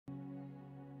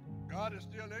God is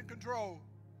still in control.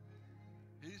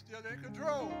 He's still in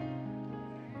control.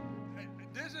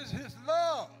 This is his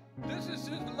love. This is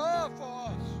his love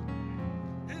for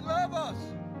us. He loves us.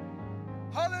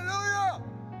 Hallelujah.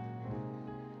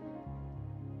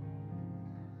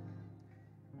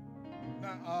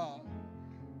 Now,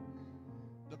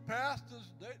 the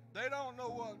pastors, they don't know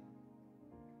what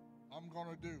I'm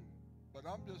going to do, but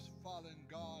I'm just following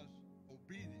God's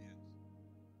obedience.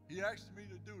 He asked me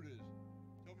to do this.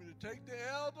 He told me to take the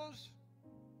elders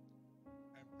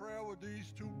and pray with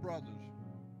these two brothers.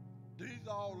 These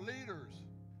are leaders.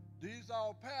 These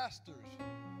are pastors.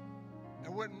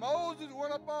 And when Moses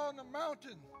went up on the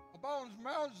mountain, upon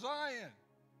Mount Zion,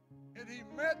 and he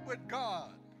met with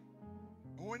God,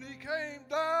 and when he came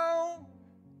down,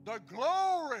 the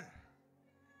glory,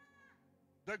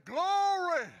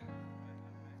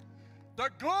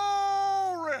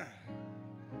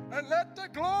 and let the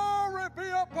glory be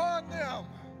upon them.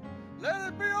 Let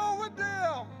it be over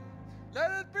them.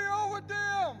 Let it be over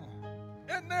them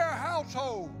in their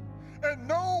household. And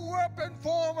no weapon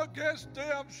formed against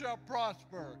them shall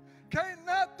prosper. Can't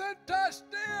nothing touch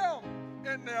them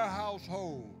in their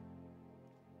household.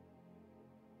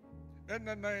 In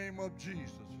the name of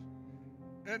Jesus.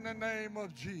 In the name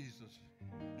of Jesus.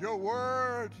 Your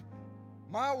word,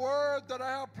 my word that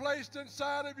I have placed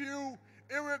inside of you,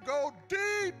 it will go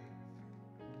deep,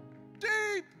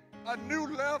 deep, a new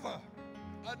level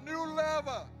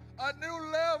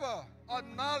of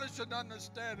knowledge and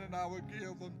understanding I will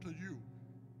give unto you.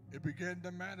 It began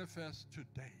to manifest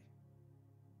today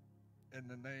in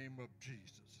the name of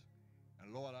Jesus.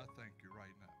 And Lord, I thank you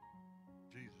right now.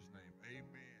 In Jesus' name, amen.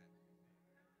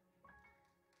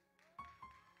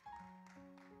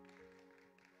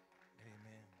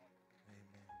 Amen.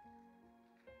 Amen.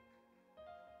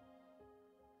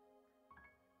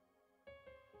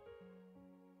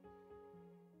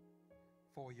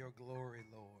 For your glory,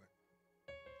 Lord.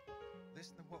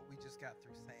 Listen to what we just got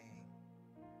through saying.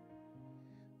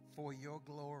 For your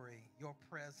glory, your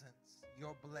presence,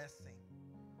 your blessing,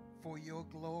 for your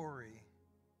glory,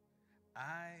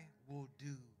 I will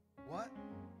do what?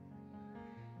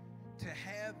 To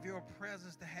have your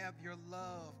presence, to have your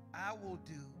love, I will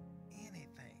do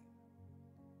anything.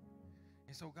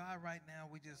 And so, God, right now,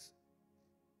 we just,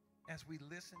 as we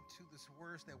listen to this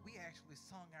words that we actually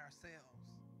sung ourselves,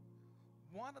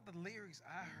 one of the lyrics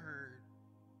I heard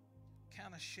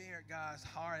kind of shared God's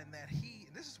heart, in that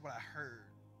this is what I heard,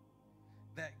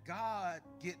 that God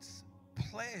gets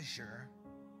pleasure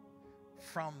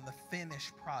from the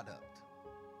finished product.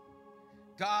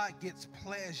 God gets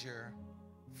pleasure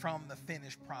from the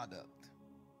finished product.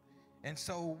 And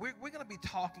so we're going to be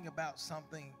talking about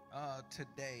something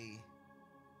today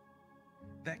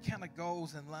that kind of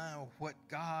goes in line with what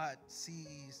God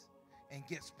sees and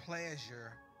gets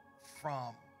pleasure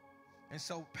from. And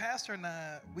so Pastor and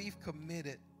I, we've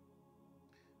committed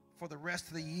for the rest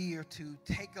of the year to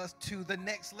take us to the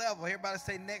next level. Everybody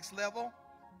say next level.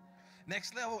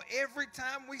 Next level. Every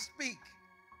time we speak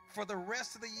for the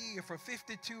rest of the year, for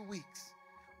 52 weeks,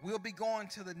 we'll be going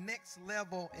to the next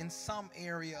level in some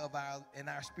area of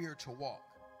our spiritual walk.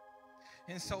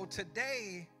 And so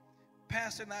today,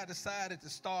 Pastor and I decided to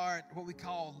start what we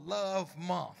call Love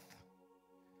Month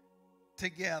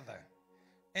together.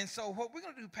 And so what we're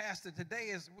going to do, Pastor, today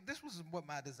is, this was what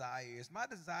my desire is. My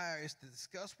desire is to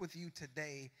discuss with you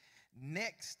today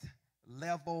next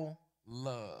level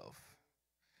love.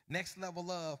 Next level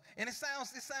love. And it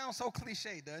sounds so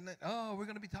cliche, doesn't it? Oh, we're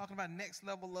going to be talking about next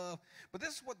level love. But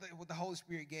this is what the Holy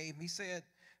Spirit gave me. He said,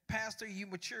 Pastor, you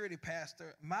maturity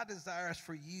pastor, my desire is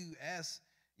for you, as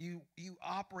you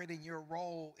operate in your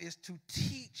role, is to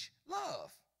teach love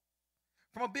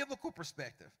from a biblical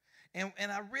perspective. And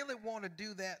I really want to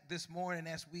do that this morning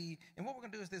and what we're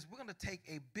going to do is this. We're going to take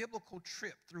a biblical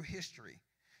trip through history,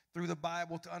 through the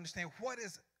Bible, to understand what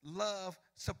is love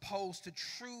supposed to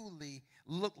truly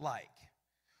look like.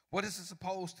 What is it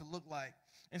supposed to look like?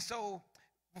 And so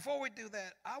before we do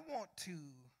that, I want to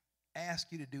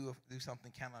ask you to do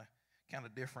something kind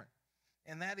of different.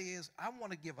 And that is, I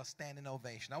want to give a standing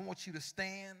ovation. I want you to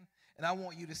stand, and I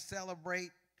want you to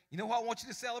celebrate. You know what I want you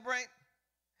to celebrate?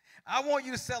 I want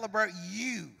you to celebrate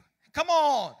you. Come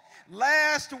on.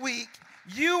 Last week,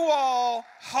 you all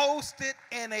hosted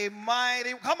in a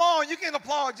mighty, come on, you can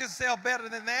applaud yourself better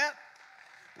than that.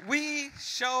 We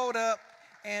showed up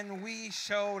and we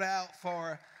showed out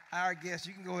for our guests.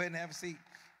 You can go ahead and have a seat.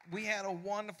 We had a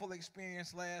wonderful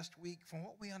experience last week. From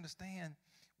what we understand,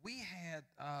 we had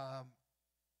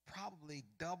probably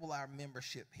double our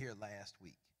membership here last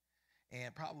week.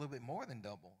 And probably a little bit more than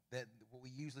double that what we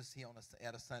usually see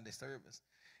at a Sunday service.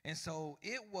 And so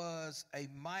it was a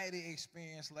mighty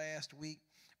experience last week,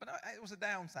 but it was a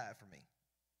downside for me.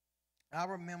 I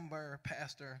remember,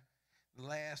 Pastor, the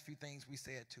last few things we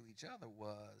said to each other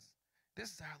was,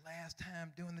 this is our last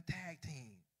time doing the tag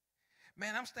team.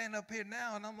 Man, I'm standing up here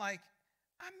now, and I'm like,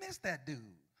 I miss that dude.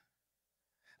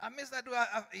 I miss that dude.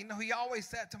 He always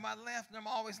sat to my left, and I'm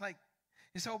always like,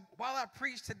 and so while I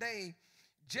preach today,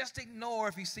 just ignore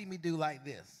if you see me do like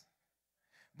this,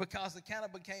 because it kind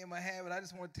of became a habit. I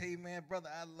just want to tell you, man, brother,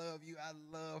 I love you. I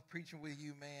love preaching with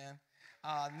you, man.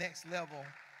 Next level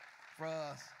for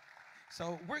us.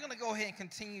 So we're going to go ahead and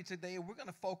continue today. We're going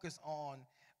to focus on,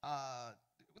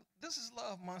 this is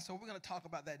Love Month, so we're going to talk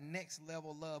about that next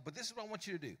level love. But this is what I want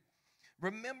you to do.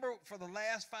 Remember, for the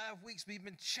last 5 weeks, we've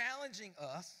been challenging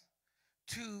us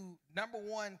to, number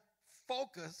one,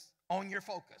 focus on your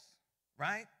focus,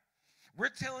 right? We're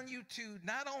telling you to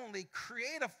not only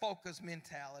create a focus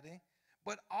mentality,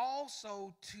 but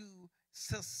also to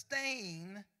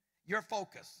sustain your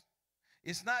focus.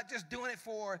 It's not just doing it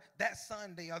for that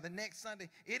Sunday or the next Sunday.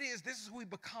 This is who we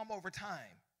become over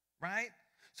time, right?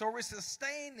 So we're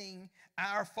sustaining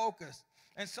our focus.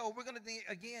 And so we're going to,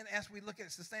 again, as we look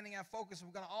at sustaining our focus,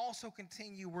 we're going to also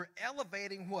continue. We're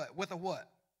elevating what? With a what?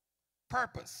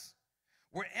 Purpose.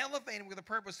 We're elevating with a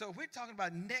purpose. So if we're talking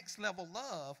about next level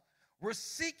love, we're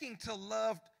seeking to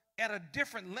love at a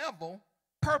different level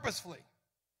purposefully.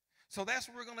 So that's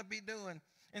what we're going to be doing.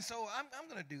 And so I'm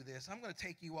going to do this. I'm going to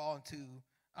take you all into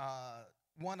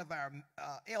one of our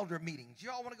elder meetings.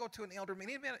 You all want to go to an elder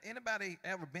meeting? Anybody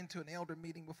ever been to an elder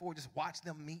meeting before? Just watch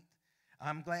them meet?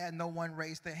 I'm glad no one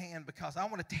raised their hand, because I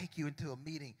want to take you into a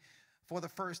meeting for the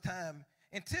first time.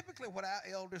 And typically what our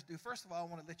elders do, first of all, I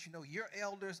want to let you know your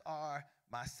elders are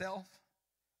myself,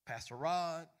 Pastor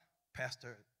Rod,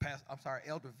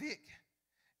 Elder Vic,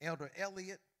 Elder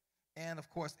Elliott, and of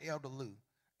course, Elder Lou.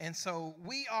 And so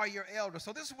we are your elders.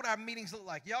 So this is what our meetings look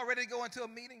like. Y'all ready to go into a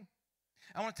meeting?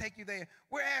 I want to take you there.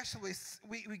 We're actually,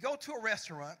 we go to a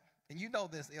restaurant, and you know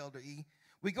this, Elder E.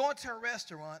 We go into a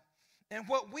restaurant, and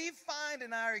what we find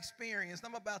in our experience,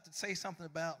 I'm about to say something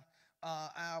about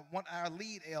our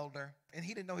lead elder, and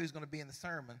he didn't know he was going to be in the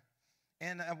sermon.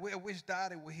 And I wish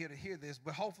Dottie were here to hear this,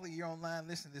 but hopefully you're online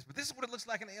listening to this. But this is what it looks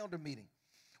like in an elder meeting.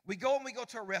 We go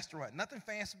to a restaurant. Nothing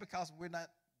fancy, because we're not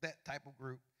that type of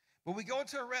group. But we go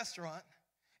into a restaurant,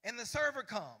 and the server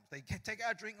comes. They take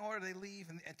our drink order, they leave,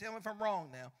 and tell me if I'm wrong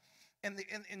now. And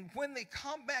when they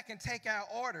come back and take our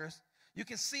orders, you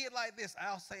can see it like this.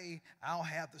 I'll say, I'll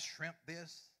have the shrimp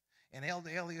this. And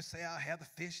Elder Elliott say, I'll have the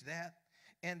fish that.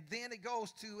 And then it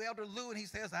goes to Elder Lou, and he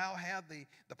says, I'll have the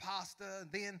pasta.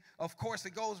 And then, of course,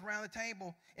 it goes around the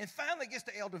table. And finally it gets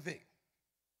to Elder Vic.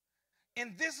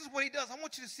 And this is what he does. I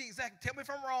want you to see exactly. Tell me if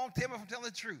I'm wrong. Tell me if I'm telling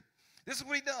the truth. This is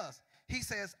what he does. He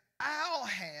says, I'll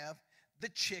have the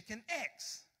chicken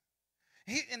X.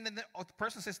 And then the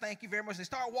person says, thank you very much. They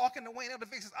start walking away, and Elder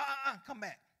Vic says, come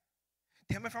back.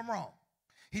 Tell me if I'm wrong.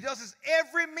 He does this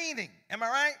every meeting. Am I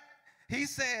right? He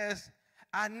says,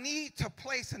 I need to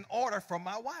place an order for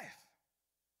my wife.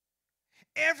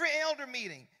 Every elder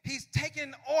meeting, he's taking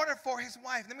an order for his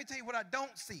wife. Let me tell you what I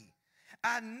don't see.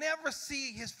 I never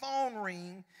see his phone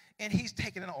ring and he's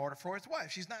taking an order for his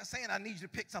wife. She's not saying, I need you to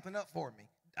pick something up for me.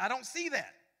 I don't see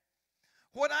that.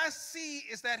 What I see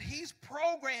is that he's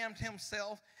programmed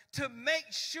himself to make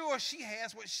sure she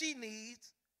has what she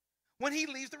needs when he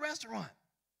leaves the restaurant.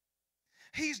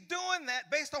 He's doing that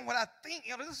based on what I think,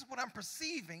 this is what I'm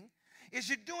perceiving, is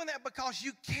you're doing that because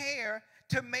you care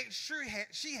to make sure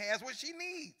she has what she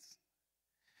needs.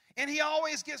 And he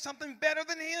always gets something better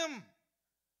than him,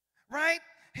 right?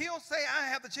 He'll say, I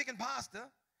have the chicken pasta,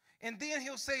 and then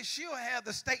he'll say she'll have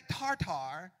the steak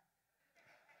tartare,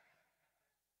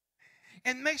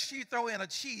 and make sure you throw in a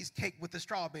cheesecake with the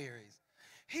strawberries.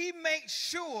 He makes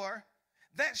sure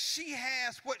that she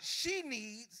has what she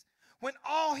needs when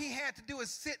all he had to do is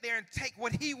sit there and take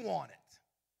what he wanted.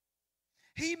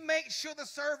 He makes sure the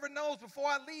server knows, before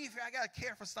I leave here, I got to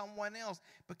care for someone else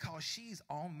because she's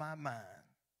on my mind.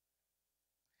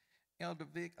 Elder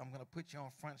Vic, I'm going to put you on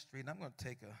Front Street, and I'm going to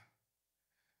take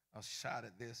a shot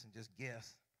at this and just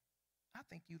guess. I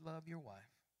think you love your wife.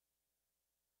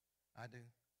 I do.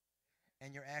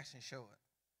 And your actions show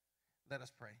it. Let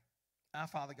us pray. Our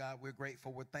Father God, we're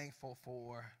grateful. We're thankful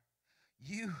for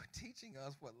you teaching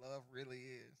us what love really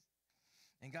is.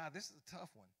 And God, this is a tough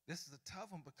one. This is a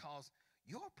tough one because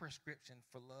your prescription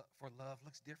for love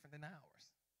looks different than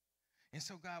ours. And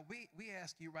so, God, we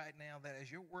ask you right now that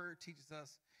as your word teaches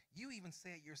us, you even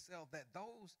said yourself that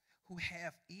those who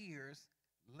have ears,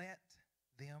 let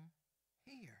them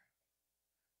hear.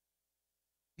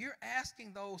 You're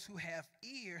asking those who have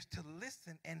ears to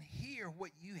listen and hear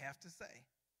what you have to say.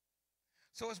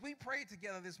 So as we prayed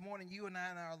together this morning, you and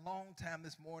I in our long time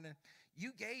this morning,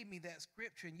 you gave me that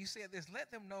scripture and you said this,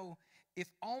 let them know if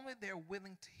only they're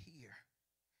willing to hear,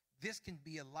 this can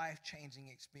be a life-changing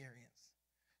experience.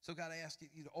 So God, I ask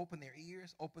you to open their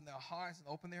ears, open their hearts, and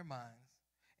open their minds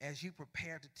as you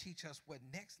prepare to teach us what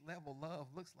next level love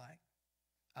looks like.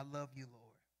 I love you,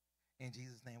 Lord. In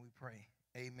Jesus' name we pray.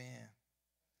 Amen.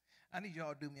 I need you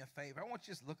all to do me a favor. I want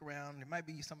you to just look around. There might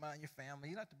be somebody in your family.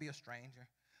 You don't have to be a stranger.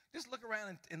 Just look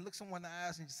around and look someone in the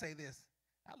eyes and just say this,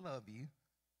 I love you.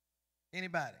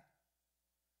 Anybody?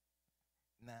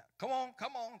 Now, come on,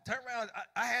 turn around.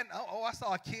 I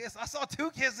saw a kiss. I saw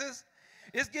 2 kisses.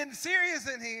 It's getting serious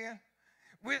in here.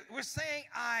 We're saying,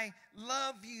 I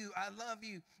love you. I love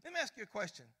you. Let me ask you a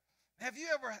question. Have you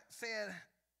ever said,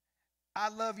 I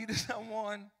love you to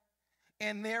someone,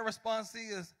 and their response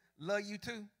is, love you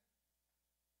too?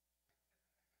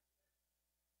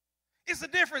 It's a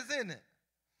difference, isn't it?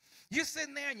 You're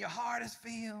sitting there and your heart is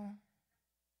filled,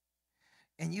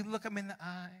 and you look them in the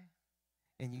eye,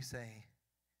 and you say,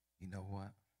 you know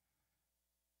what?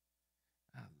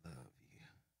 I love you.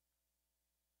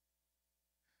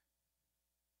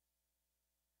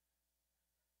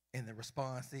 And the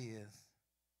response is,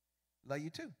 love you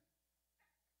too.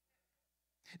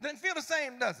 Doesn't feel the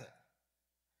same, does it?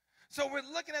 So we're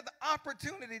looking at the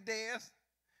opportunity, Des,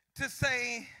 to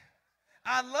say,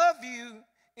 I love you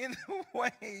in the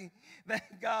way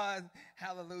that God,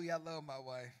 hallelujah, I love my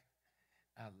wife.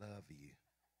 I love you.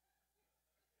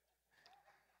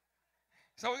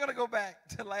 So we're going to go back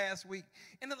to last week,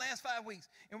 in the last 5 weeks,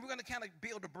 and we're going to kind of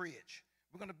build a bridge.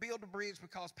 We're going to build a bridge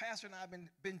because Pastor and I have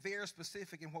been very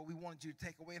specific in what we wanted you to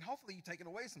take away, and hopefully you taken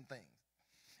away some things.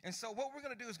 And so what we're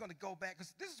going to do is going to go back,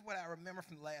 because this is what I remember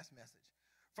from the last message.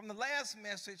 From the last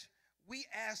message, we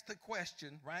asked the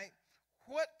question, right?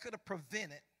 What could have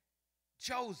prevented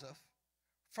Joseph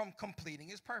from completing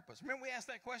his purpose? Remember we asked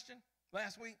that question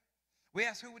last week? We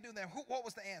asked who would do that. What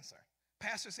was the answer?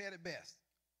 Pastor said it best.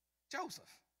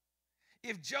 Joseph.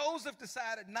 If Joseph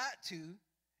decided not to,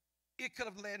 it could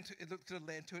have led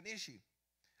to an issue.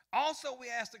 Also, we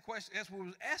asked the question, as we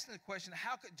were asking the question,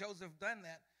 how could Joseph have done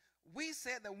that? We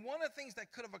said that one of the things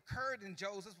that could have occurred in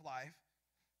Joseph's life,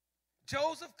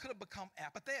 Joseph could have become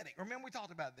apathetic. Remember we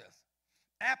talked about this.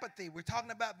 Apathy. We're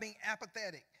talking about being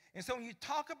apathetic. And so when you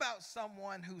talk about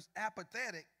someone who's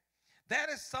apathetic, that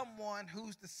is someone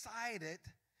who's decided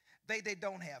they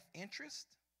don't have interest,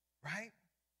 right?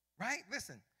 Right?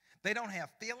 Listen, they don't have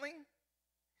feeling,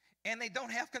 and they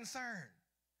don't have concern.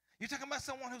 You're talking about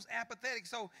someone who's apathetic.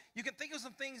 So you can think of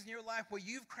some things in your life where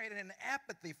you've created an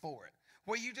apathy for it,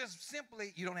 where you just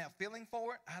simply, you don't have feeling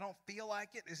for it. I don't feel like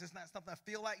it. It's just not something I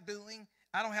feel like doing.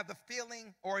 I don't have the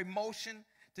feeling or emotion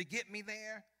to get me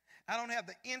there. I don't have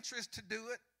the interest to do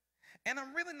it. And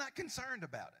I'm really not concerned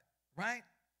about it, right?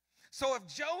 So if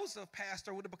Joseph,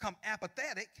 Pastor, would have become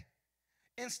apathetic,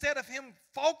 instead of him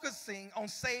focusing on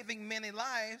saving many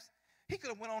lives, he could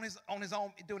have went on his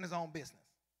own, doing his own business,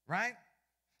 right?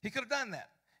 He could have done that.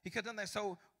 He could have done that.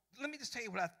 So let me just tell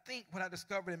you what I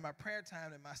discovered in my prayer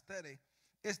time, in my study,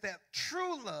 is that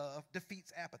true love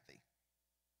defeats apathy.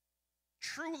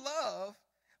 True love,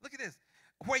 look at this,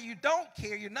 where you don't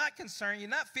care, you're not concerned, you're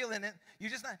not feeling it, you're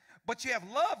just not, but you have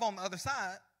love on the other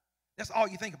side, that's all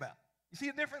you think about. You see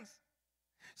the difference?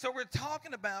 So we're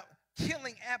talking about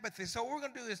killing apathy. So what we're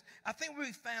going to do is, I think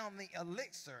we found the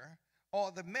elixir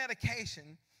or the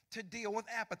medication to deal with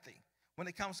apathy when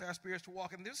it comes to our spiritual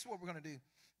walk. And this is what we're going to do.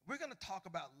 We're going to talk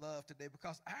about love today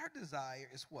because our desire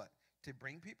is what? To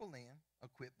bring people in,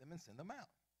 equip them, and send them out.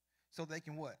 So they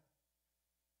can what?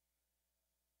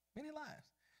 Many lives.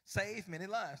 Save many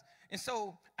lives. And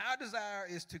so our desire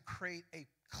is to create a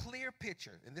clear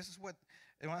picture. And this is what,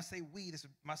 and when I say we, this is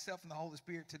myself and the Holy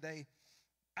Spirit today.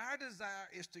 Our desire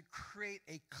is to create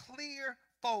a clear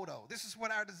photo. This is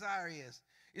what our desire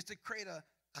is to create a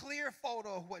clear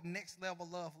photo of what next level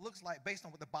love looks like based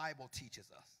on what the Bible teaches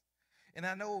us. And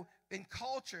I know in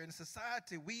culture and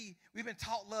society, we've been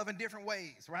taught love in different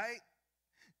ways, right?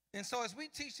 And so as we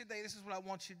teach today, this is what I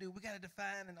want you to do. We got to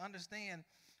define and understand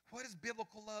what is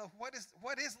biblical love? What is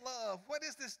love? What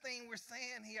is this thing we're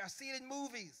saying here? I see it in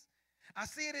movies. I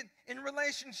see it in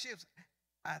relationships.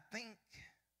 I think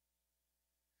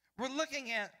we're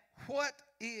looking at what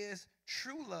is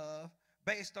true love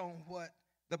based on what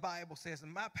the Bible says.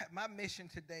 And my mission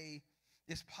today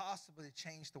is possibly to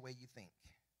change the way you think.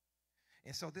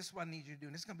 And so this is what I need you to do.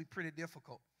 And it's going to be pretty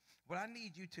difficult. What I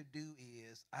need you to do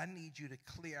is I need you to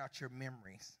clear out your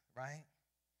memories, right?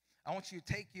 I want you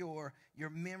to take your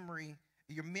memory,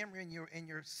 your memory and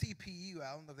your CPU.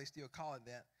 I don't know if they still call it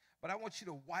that, but I want you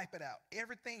to wipe it out.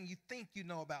 Everything you think you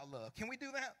know about love. Can we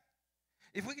do that?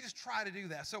 If we could just try to do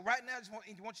that. So right now, I just want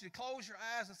you to close your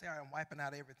eyes and say, all right, I'm wiping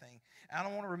out everything. I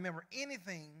don't want to remember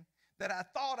anything that I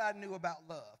thought I knew about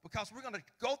love, because we're going to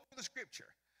go through the scripture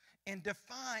and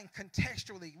define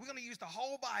contextually. We're going to use the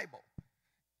whole Bible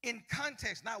in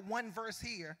context, not one verse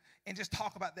here, and just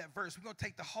talk about that verse. We're going to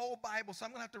take the whole Bible, so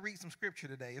I'm going to have to read some scripture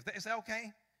today. Is that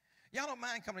okay? Y'all don't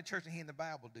mind coming to church and hearing the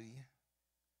Bible, do you?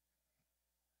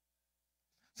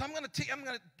 So I'm going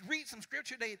to read some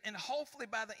scripture today, and hopefully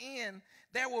by the end,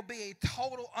 there will be a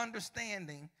total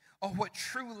understanding of what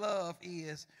true love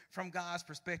is from God's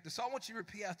perspective. So I want you to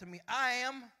repeat after me. I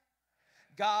am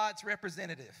God's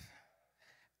representative.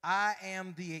 I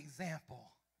am the example.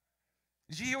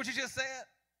 Did you hear what you just said?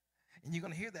 And you're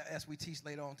going to hear that as we teach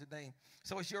later on today.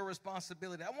 So it's your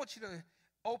responsibility. I want you to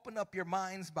open up your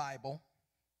mind's Bible,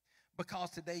 because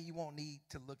today you won't need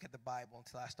to look at the Bible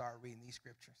until I start reading these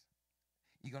scriptures.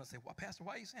 You're going to say, well, Pastor,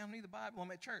 why are you saying I don't need the Bible?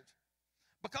 I'm at church.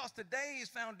 Because today's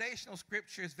foundational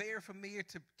scripture is very familiar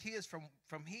to kids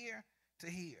from here to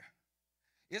here.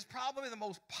 It's probably the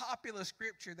most popular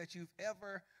scripture that you've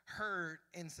ever heard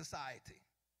in society.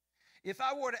 If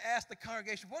I were to ask the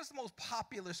congregation, what's the most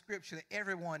popular scripture that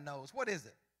everyone knows? What is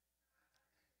it?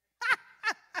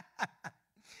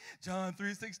 John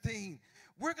 3:16.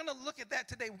 We're going to look at that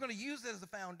today. We're going to use it as a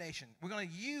foundation. We're going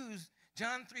to use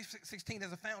John 3:16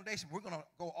 as a foundation. We're going to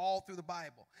go all through the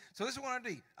Bible. So this is what I'm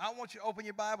going to do. I want you to open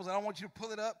your Bibles. I don't want you to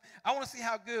pull it up. I want to see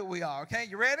how good we are, okay?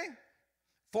 You ready?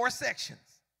 4 sections.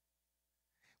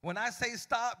 When I say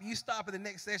stop, you stop and the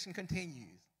next session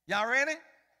continues. Y'all ready?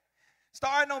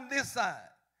 Starting on this side.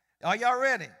 Are y'all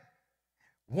ready?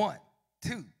 1,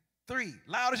 2, 3.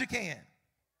 Loud as you can.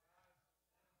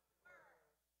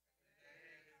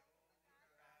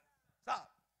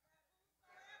 Stop.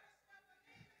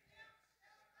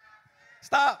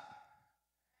 Stop.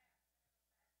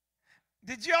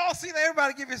 Did you all see that?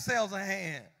 Everybody give yourselves a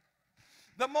hand.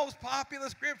 The most popular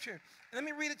scripture. Let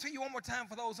me read it to you one more time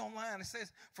for those online. It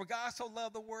says, for God so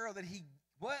loved the world that he,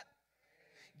 what?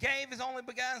 Gave his only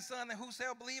begotten son, that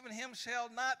whosoever believe in him shall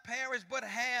not perish, but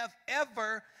have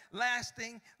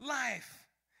everlasting life.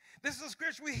 This is a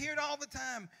scripture, we hear it all the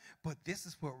time. But this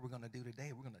is what we're going to do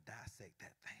today. We're going to dissect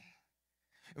that thing.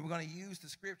 And we're going to use the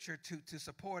scripture to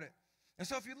support it. And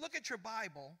so if you look at your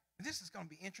Bible, this is going to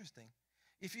be interesting.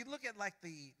 If you look at like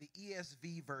the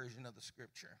ESV version of the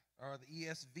scripture, or the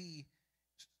ESV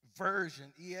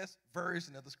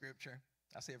version of the scripture.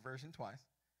 I said version twice.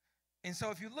 And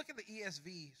so if you look at the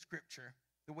ESV scripture,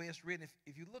 the way it's written,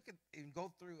 if you look at and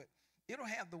go through it, it'll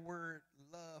have the word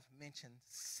love mentioned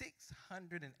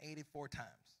 684 times.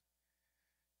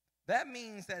 That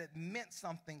means that it meant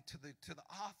something to the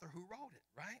author who wrote it,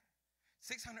 right?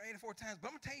 684 times. But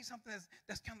I'm going to tell you something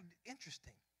that's kind of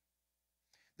interesting.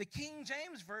 The King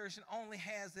James Version only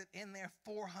has it in there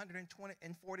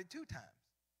 442 times.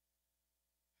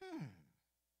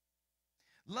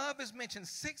 Love is mentioned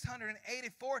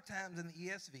 684 times in the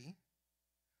ESV,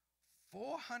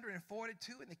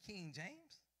 442 in the King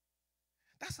James.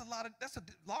 That's a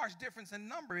large difference in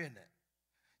number, isn't it?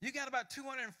 You got about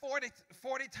 240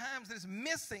 times that is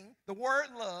missing. The word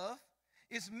love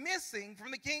is missing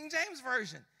from the King James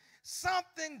Version.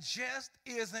 Something just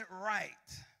isn't right.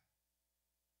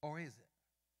 Or is it?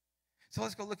 So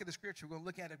let's go look at the scripture. We're going to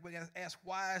look at it. We're going to ask,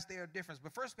 why is there a difference?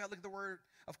 But first, we got to look at the word,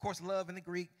 of course, love in the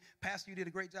Greek. Pastor, you did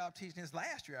a great job teaching this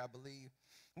last year, I believe.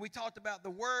 We talked about the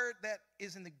word that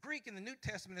is in the Greek in the New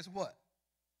Testament is what?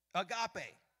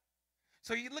 Agape.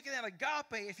 So you're looking at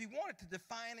agape. If you wanted to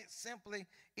define it simply,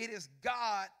 it is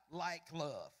God-like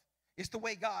love. It's the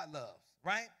way God loves,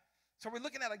 right? So we're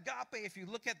looking at agape. If you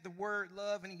look at the word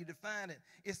love and you define it,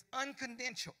 it's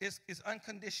unconditional. It's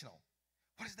unconditional.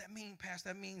 What does that mean, Pastor?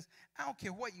 That means I don't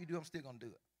care what you do, I'm still going to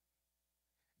do it.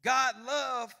 God's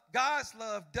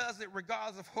love does it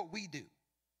regardless of what we do.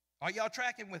 Are y'all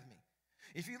tracking with me?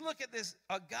 If you look at this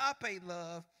agape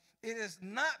love, it is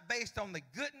not based on the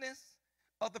goodness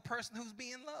of the person who's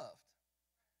being loved.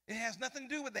 It has nothing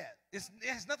to do with that. It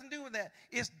has nothing to do with that.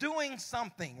 It's doing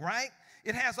something, right?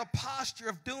 It has a posture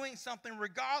of doing something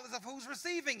regardless of who's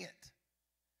receiving it.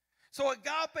 So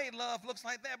agape love looks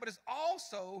like that, but it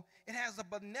has a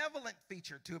benevolent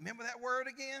feature to it. Remember that word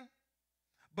again?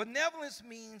 Benevolence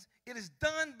means it is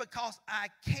done because I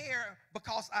care,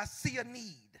 because I see a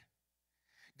need.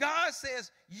 God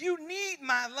says, you need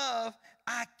my love,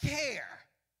 I care.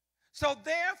 So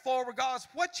therefore, regardless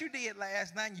of what you did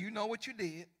last night, you know what you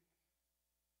did.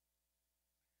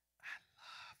 I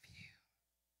love you.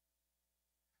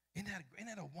 Isn't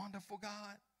that a wonderful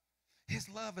God? His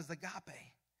love is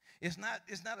agape. It's not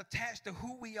attached to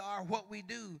who we are, what we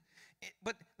do.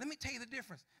 But let me tell you the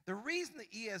difference. The reason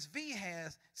the ESV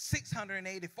has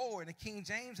 684 and the King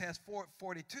James has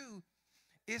 442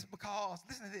 is because,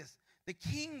 listen to this, the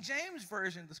King James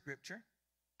version of the scripture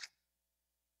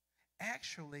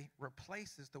actually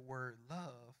replaces the word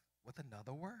love with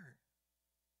another word.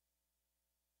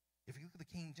 If you look at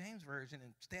the King James version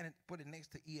and put it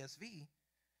next to ESV,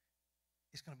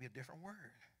 it's going to be a different word.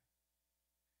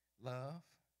 Love,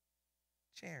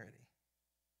 charity.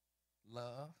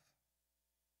 Love,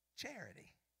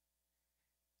 charity.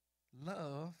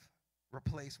 Love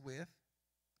replaced with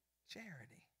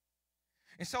charity.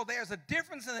 And so there's a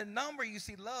difference in the number you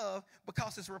see love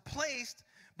because it's replaced,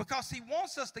 because he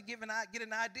wants us to get an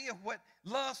idea of what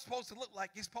love's supposed to look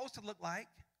like. It's supposed to look like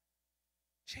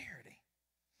charity.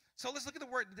 So let's look at the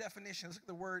word definition. Let's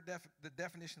look at the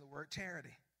definition of the word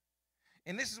charity.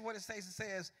 And this is what it says. It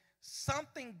says,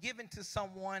 something given to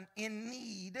someone in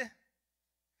need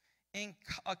and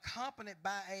accompanied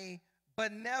by a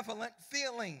benevolent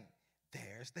feeling.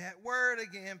 There's that word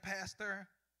again, Pastor.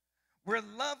 We're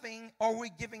loving or we're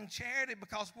giving charity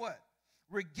because what?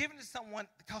 We're giving to someone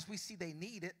because we see they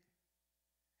need it.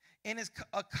 And it's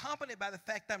accompanied by the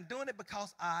fact that I'm doing it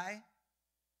because I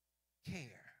care.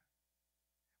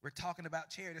 We're talking about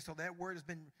charity. So that word has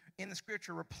been in the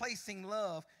scripture replacing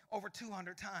love over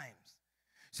 200 times.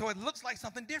 So it looks like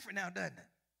something different now, doesn't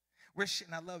it?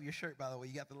 And I love your shirt, by the way.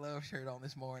 You got the love shirt on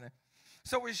this morning.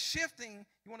 So we're shifting.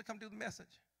 You want to come do the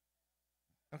message?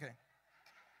 Okay.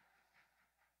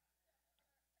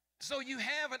 So you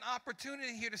have an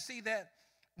opportunity here to see that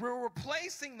we're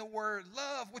replacing the word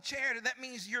love with charity. That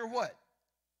means you're what?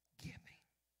 Giving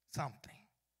something,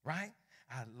 right?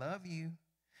 I love you.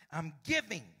 I'm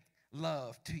giving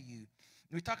love to you.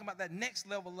 We're talking about that next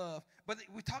level love, but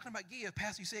we're talking about give.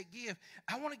 Pastor, you said give.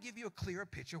 I want to give you a clearer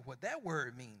picture of what that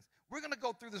word means. We're going to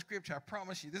go through the scripture. I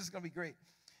promise you. This is going to be great.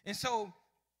 And so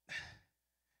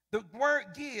the word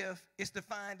give is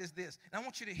defined as this. And I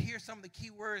want you to hear some of the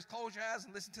key words. Close your eyes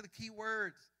and listen to the key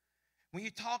words. When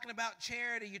you're talking about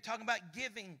charity, you're talking about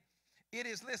giving. It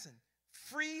is, listen,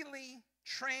 freely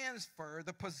transfer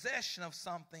the possession of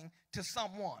something to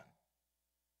someone.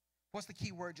 What's the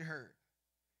key word you heard?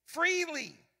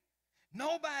 Freely.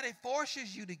 Nobody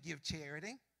forces you to give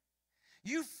charity.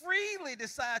 You freely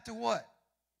decide to what?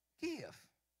 Give.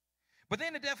 But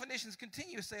then the definitions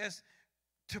continue. It says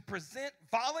to present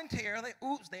voluntarily,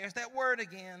 oops, there's that word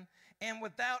again, and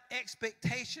without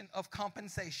expectation of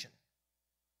compensation.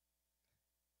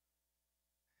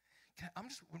 I'm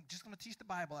just going to teach the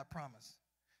Bible, I promise.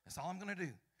 That's all I'm going to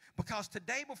do. Because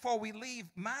today, before we leave,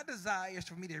 my desire is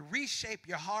for me to reshape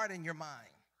your heart and your mind,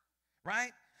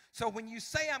 right? So when you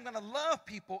say I'm going to love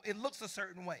people, it looks a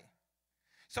certain way.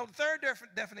 So the third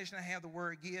definition I have the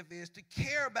word give is to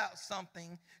care about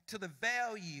something to the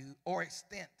value or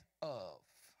extent of.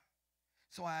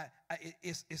 So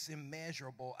it's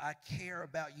immeasurable. I care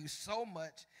about you so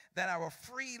much that I will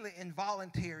freely and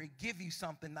voluntarily give you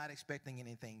something, not expecting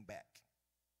anything back.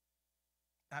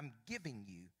 I'm giving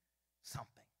you something.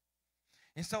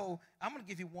 And so I'm going to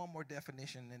give you one more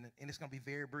definition, and it's going to be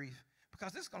very brief,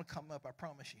 because this is going to come up, I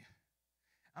promise you.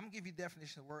 I'm going to give you the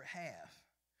definition of the word have.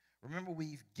 Remember,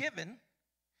 we've given.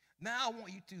 Now I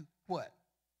want you to what?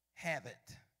 Have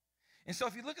it. And so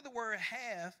if you look at the word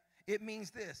have, it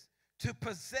means this: to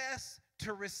possess,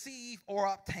 to receive, or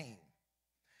obtain.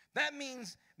 That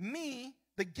means me,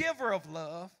 the giver of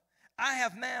love, I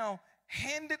have now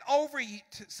handed over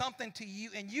something to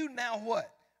you, and you now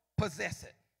what? Possess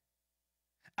it.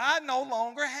 I no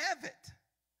longer have it.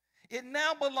 It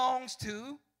now belongs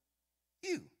to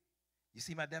you. You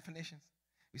see my definitions?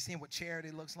 You're seeing what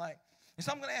charity looks like? And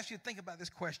so I'm going to ask you to think about this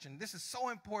question. This is so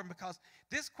important because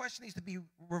this question needs to be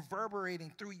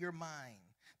reverberating through your mind,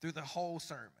 through the whole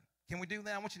sermon. Can we do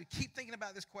that? I want you to keep thinking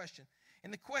about this question.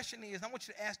 And the question is, I want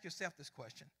you to ask yourself this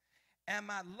question: am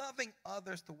I loving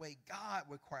others the way God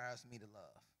requires me to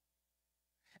love?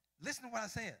 Listen to what I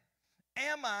said.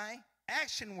 Am I,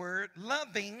 action word,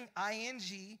 loving,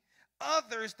 ing,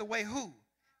 others the way who?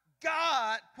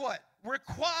 God, what?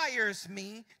 Requires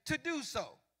me to do so.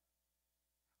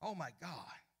 Oh, my God.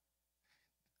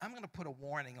 I'm going to put a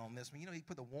warning on this one. You know, you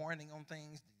put the warning on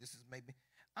things.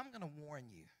 I'm going to warn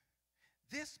you.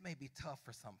 This may be tough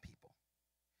for some people.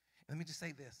 Let me just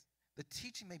say this. The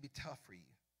teaching may be tough for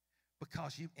you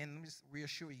because and let me just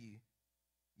reassure you,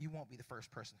 you won't be the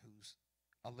first person who's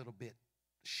a little bit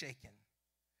shaken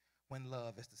when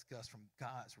love is discussed from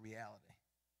God's reality.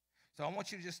 So I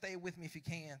want you to just stay with me if you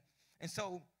can. And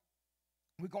so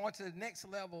we're going to the next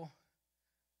level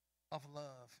of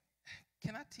love.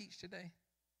 Can I teach today?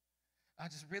 I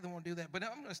just really want to do that. But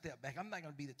I'm going to step back. I'm not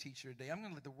going to be the teacher today. I'm going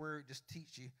to let the word just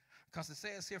teach you. Because it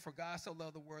says here, for God so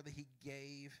loved the world that he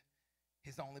gave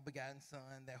his only begotten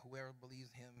son, that whoever believes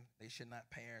him, they should not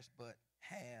perish, but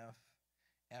have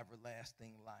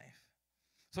everlasting life.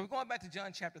 So we're going back to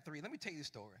John chapter 3. Let me tell you the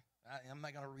story. I'm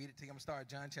not going to read it to you. I'm going to start at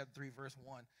John chapter 3, verse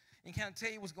 1. And kind of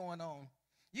tell you what's going on.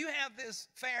 You have this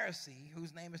Pharisee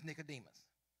whose name is Nicodemus.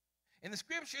 In the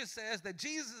scripture, it says that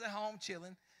Jesus is at home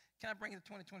chilling. Can I bring it to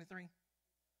 2023?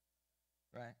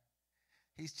 Right?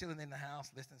 He's chilling in the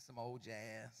house, listening to some old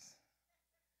jazz.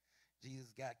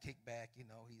 Jesus got kicked back, you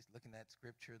know, he's looking at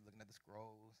scripture, looking at the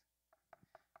scrolls.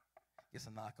 Gets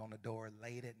a knock on the door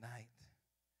late at night.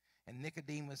 And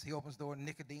Nicodemus, he opens the door, and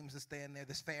Nicodemus is standing there.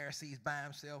 This Pharisee is by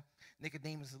himself.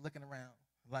 Nicodemus is looking around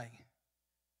like,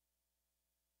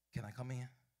 can I come in?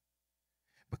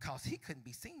 Because he couldn't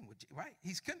be seen with, right?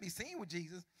 He couldn't be seen with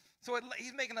Jesus. So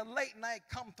he's making a late night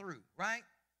come through, right?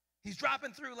 He's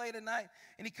dropping through late at night,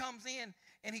 and he comes in,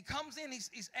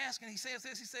 he's asking, he says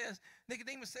this,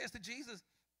 Nicodemus says to Jesus,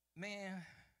 man,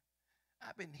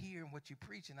 I've been hearing what you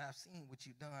preach, and I've seen what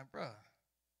you've done, bruh.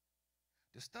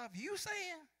 The stuff you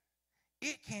saying,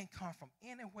 it can't come from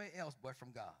anywhere else but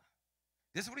from God.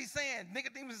 This is what he's saying.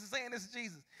 Nicodemus is saying this to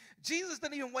Jesus. Jesus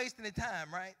didn't even waste any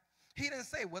time, right? He didn't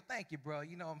say, well, thank you, bro.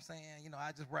 You know what I'm saying? You know,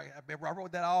 I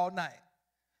wrote that all night.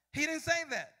 He didn't say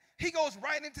that. He goes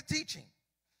right into teaching.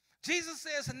 Jesus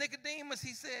says to Nicodemus,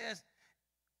 he says,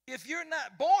 if you're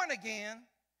not born again,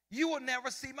 you will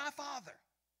never see my Father.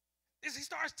 He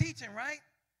starts teaching, right?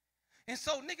 And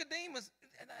so Nicodemus,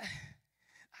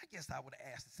 I guess I would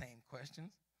have asked the same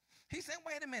questions. He said,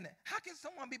 wait a minute, how can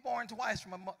someone be born twice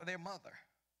from their mother?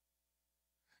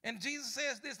 And Jesus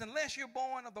says this, unless you're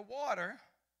born of the water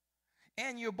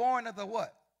and you're born of the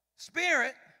what?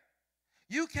 Spirit,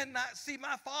 you cannot see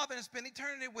my Father and spend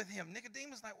eternity with him.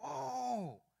 Nicodemus is like,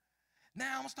 whoa.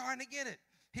 Now I'm starting to get it.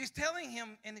 He's telling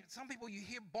him, and some people you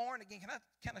hear born again. Can I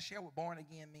kind of share what born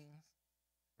again means?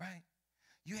 Right?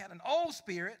 You had an old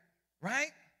spirit,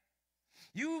 right?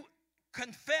 You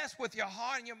confess with your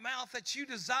heart and your mouth that you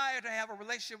desire to have a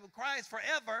relationship with Christ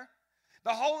forever.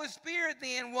 The Holy Spirit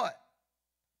then what?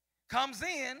 Comes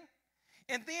in,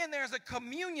 and then there's a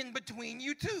communion between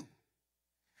you two.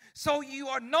 So you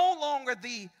are no longer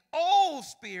the old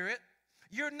spirit.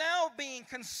 You're now being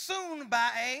consumed by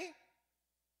a...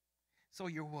 So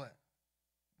you're what?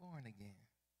 Born again.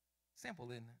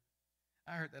 Simple, isn't it?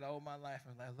 I heard that all my life. I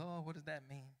was like, Lord, what does that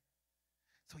mean?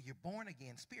 So you're born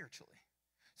again spiritually.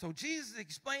 So Jesus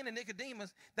explained to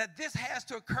Nicodemus that this has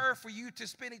to occur for you to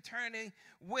spend eternity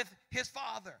with his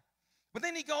Father. But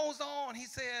then he goes on, he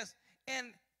says,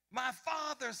 and my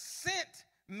Father sent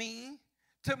me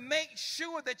to make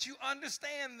sure that you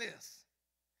understand this.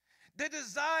 The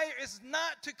desire is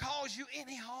not to cause you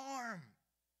any harm.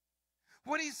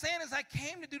 What he's saying is, I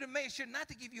came to do to make sure not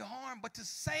to give you harm, but to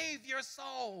save your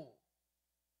soul.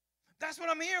 That's what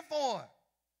I'm here for.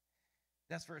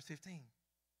 That's verse 15.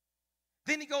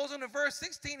 Then he goes on to verse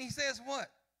 16. He says what?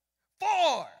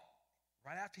 For.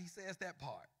 Right after he says that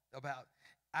part about,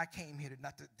 I came here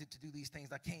to do these things.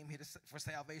 I came here for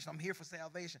salvation. I'm here for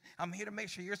salvation. I'm here to make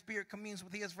sure your spirit communes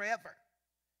with his forever.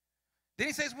 Then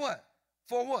he says what?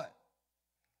 For what?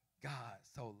 God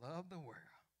so loved the world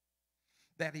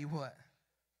that he what?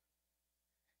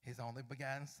 His only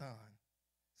begotten son,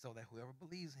 so that whoever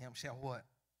believes him shall what?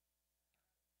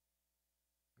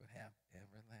 Would have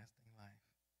everlasting life.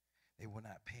 They will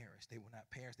not perish. They will not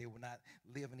perish. They will not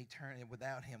live in eternity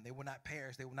without him. They will not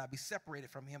perish. They will not be separated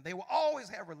from him. They will always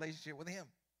have a relationship with him.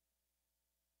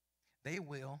 They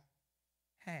will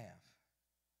have.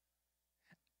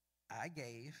 I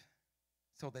gave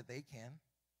so that they can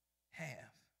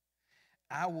have.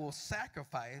 I will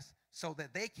sacrifice so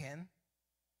that they can.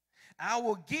 I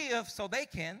will give so they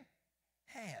can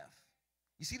have.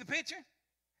 You see the picture?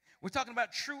 We're talking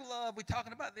about true love. We're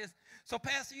talking about this. So,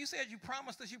 Pastor, you said you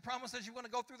promised us you're going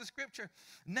to go through the scripture.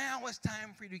 Now it's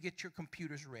time for you to get your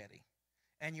computers ready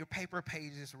and your paper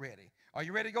pages ready. Are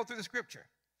you ready to go through the scripture?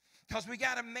 Because we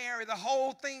got to marry the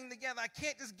whole thing together. I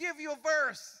can't just give you a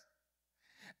verse.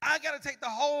 I got to take the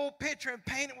whole picture and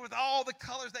paint it with all the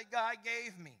colors that God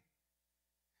gave me.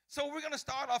 So we're going to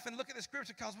start off and look at the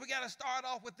scripture because we got to start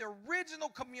off with the original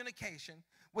communication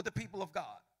with the people of God.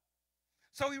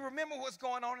 So you remember what's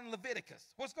going on in Leviticus.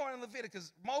 What's going on in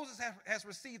Leviticus? Moses has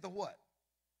received the what?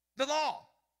 The law.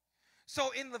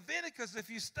 So in Leviticus, if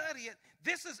you study it,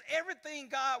 this is everything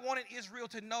God wanted Israel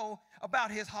to know about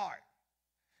his heart.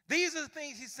 These are the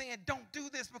things he's saying, don't do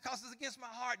this because it's against my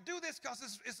heart. Do this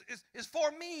because it's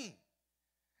for me.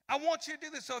 I want you to do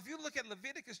this. So if you look at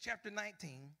Leviticus chapter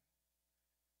 19,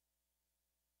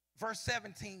 verse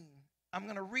 17, I'm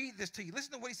going to read this to you.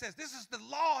 Listen to what he says. This is the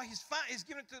law he's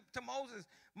given to Moses.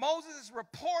 Moses is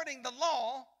reporting the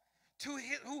law to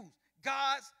who?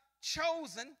 God's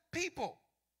chosen people.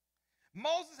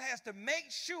 Moses has to make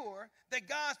sure that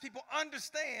God's people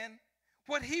understand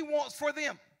what he wants for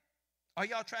them. Are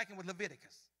y'all tracking with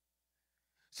Leviticus?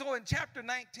 So in chapter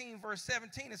 19, verse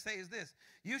 17, it says this: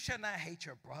 you shall not hate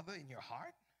your brother in your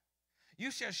heart. You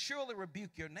shall surely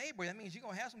rebuke your neighbor. That means you're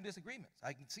going to have some disagreements.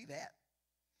 I can see that.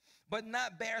 But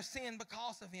not bear sin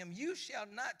because of him. You shall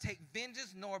not take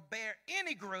vengeance nor bear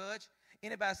any grudge.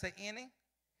 Anybody say any?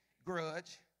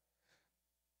 Grudge.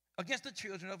 Against the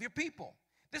children of your people.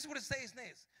 This is what it says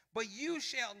next. But you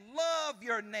shall love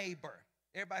your neighbor.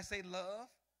 Everybody say love.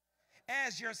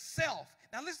 As yourself.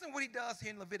 Now listen to what he does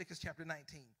here in Leviticus chapter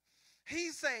 19. He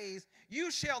says,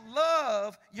 you shall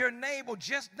love your neighbor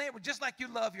just like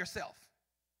you love yourself.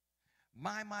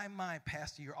 My,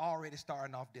 Pastor, you're already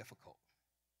starting off difficult.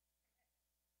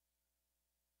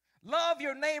 Love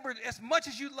your neighbor as much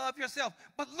as you love yourself.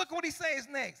 But look what he says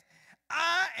next.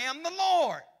 I am the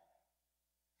Lord.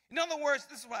 In other words,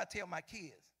 this is what I tell my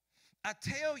kids. I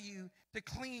tell you to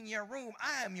clean your room.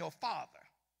 I am your father.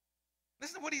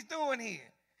 Listen to what he's doing here.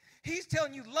 He's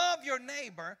telling you, love your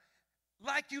neighbor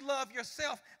like you love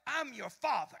yourself. I'm your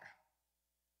father.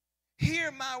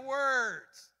 Hear my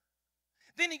words.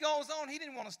 Then he goes on. He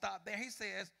didn't want to stop there. He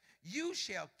says, you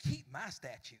shall keep my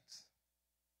statutes.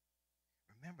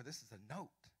 Remember, this is a note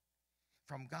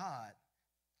from God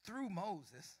through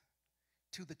Moses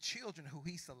to the children who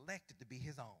he selected to be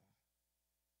his own.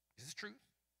 Is this truth?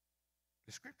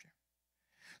 The scripture.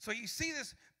 So you see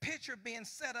this picture being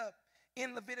set up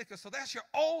in Leviticus. So that's your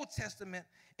Old Testament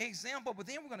example. But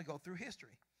then we're going to go through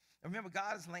history. And remember,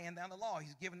 God is laying down the law.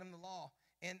 He's giving them the law.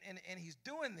 And he's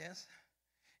doing this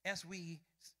as we,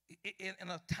 in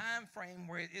a time frame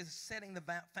where it is setting the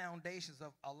foundations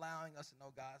of allowing us to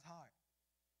know God's heart.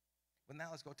 But now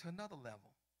let's go to another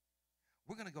level.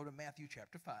 We're going to go to Matthew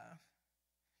chapter 5.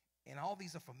 And all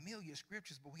these are familiar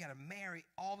scriptures, but we got to marry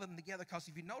all of them together, because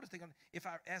if you notice,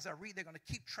 as I read, they're going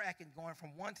to keep tracking, going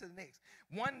from one to the next.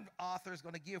 One author is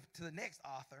going to give to the next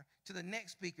author, to the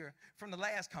next speaker from the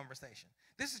last conversation.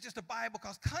 This is just a Bible,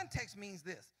 because context means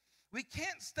this. We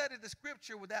can't study the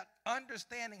scripture without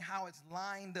understanding how it's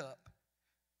lined up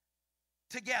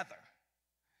together.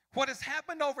 What has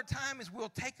happened over time is we'll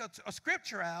take a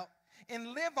scripture out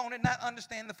and live on it, not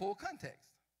understand the full context,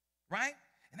 right?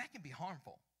 And that can be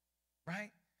harmful.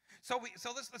 Right? So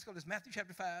let's go to this. Matthew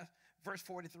chapter 5, verse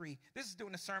 43. This is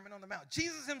doing the Sermon on the Mount.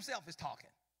 Jesus himself is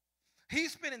talking.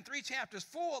 He's spending 3 chapters,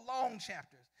 4 long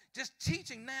chapters, just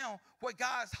teaching now what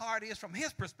God's heart is from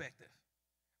his perspective.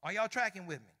 Are y'all tracking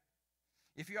with me?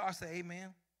 If you are, say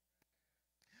amen.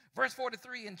 Verse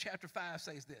 43 in chapter 5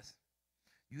 says this.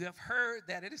 You have heard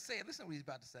that it is said, listen to what he's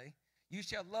about to say. You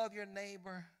shall love your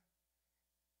neighbor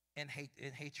and hate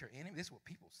your enemy. This is what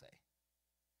people say.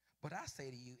 But I say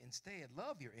to you, instead,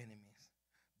 love your enemies.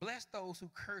 Bless those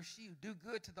who curse you. Do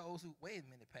good to those who... Wait a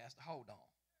minute, Pastor. Hold on.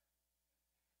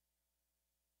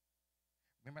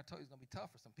 Remember I told you it's going to be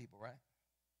tough for some people, right?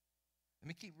 Let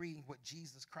me keep reading what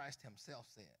Jesus Christ himself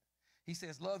said. He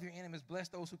says, love your enemies. Bless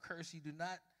those who curse you. Do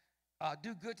not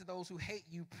do good to those who hate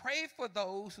you. Pray for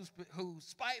those who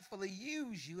spitefully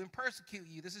use you and persecute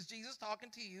you. This is Jesus talking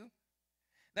to you.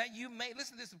 That you may...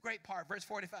 Listen to this great part, verse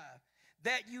 45.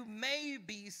 That you may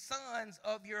be sons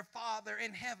of your Father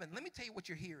in heaven. Let me tell you what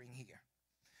you're hearing here.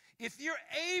 If you're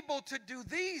able to do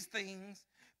these things,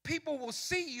 people will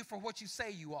see you for what you say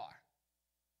you are.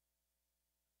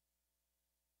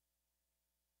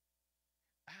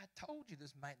 I told you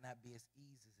this might not be as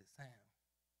easy as it sounds.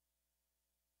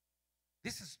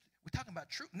 We're talking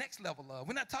about true next level love.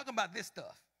 We're not talking about this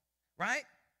stuff, right?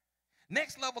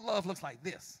 Next level love looks like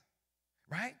this,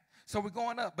 right? So we're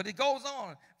going up, but it goes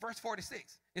on. Verse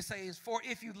 46, it says, for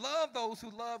if you love those who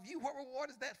love you, what reward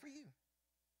is that for you?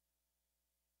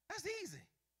 That's easy.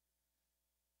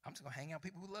 I'm just going to hang out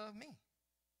with people who love me.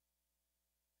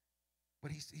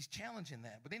 But he's challenging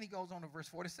that. But then he goes on to verse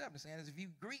 47, saying, if you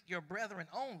greet your brethren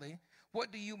only,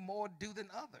 what do you more do than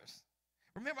others?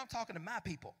 Remember, I'm talking to my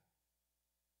people.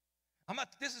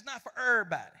 This is not for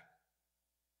everybody.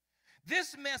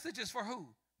 This message is for who?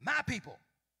 My people.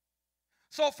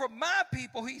 So for my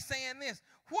people, he's saying this.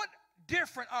 What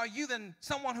different are you than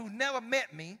someone who never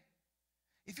met me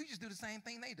if you just do the same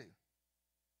thing they do?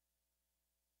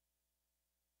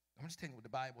 I'm just telling you what the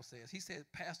Bible says. He said,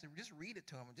 Pastor, just read it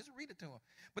to him. Just read it to him.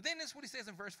 But then this is what he says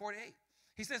in verse 48.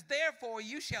 He says, therefore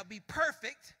you shall be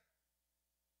perfect,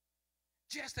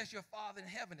 just as your Father in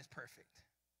heaven is perfect.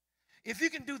 If you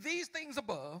can do these things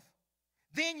above,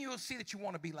 then you'll see that you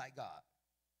want to be like God.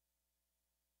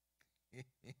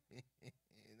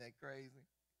 Isn't that crazy?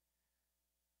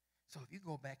 So if you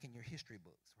go back in your history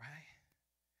books, right?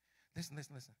 Listen.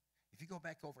 If you go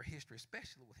back over history,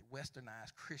 especially with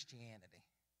westernized Christianity,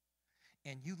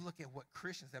 and you look at what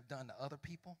Christians have done to other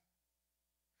people,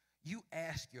 you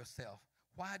ask yourself,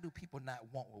 why do people not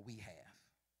want what we have?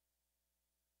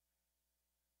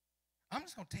 I'm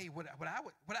just going to tell you what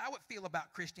I would feel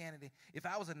about Christianity if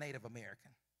I was a Native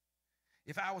American,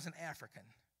 if I was an African,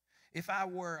 if I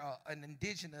were an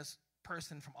indigenous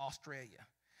person from Australia,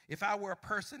 if I were a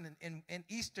person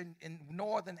in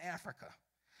northern Africa,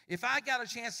 if I got a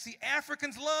chance to see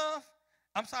Christians love,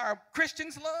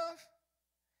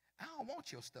 I don't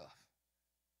want your stuff.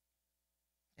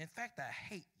 In fact, I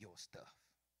hate your stuff.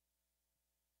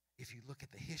 If you look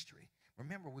at the history,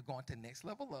 remember we're going to next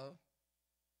level love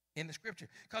in the scripture.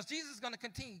 Because Jesus is going to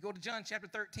continue. Go to John chapter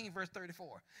 13, verse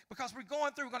 34. Because we're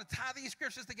going to tie these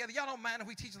scriptures together. Y'all don't mind if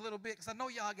we teach a little bit, because I know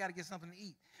y'all got to get something to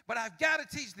eat. But I've got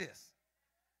to teach this.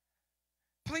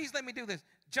 Please let me do this.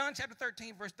 John chapter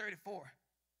 13, verse 34.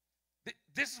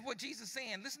 This is what Jesus is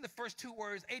saying. Listen to the first two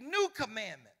words. A new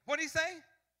commandment. What did he say?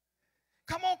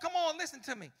 Come on, listen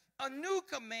to me. A new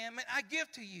commandment I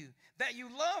give to you, that you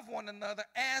love one another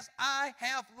as I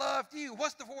have loved you.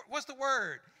 What's the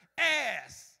word?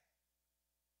 As.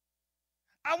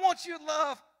 I want you to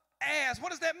love as.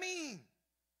 What does that mean?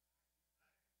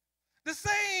 The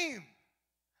same.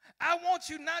 I want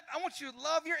you to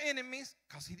love your enemies,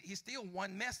 because he's still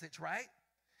one message, right?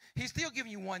 He's still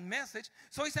giving you one message.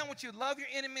 So he said, I want you to love your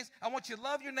enemies. I want you to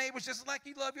love your neighbors just like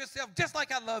you love yourself, just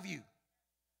like I love you.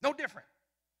 No different.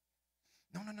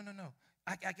 No.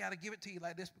 I got to give it to you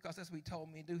like this, because that's what he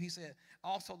told me to do. He said,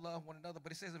 also love one another.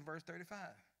 But it says in verse 35,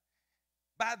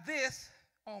 by this,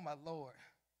 oh my Lord,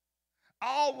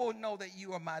 all will know that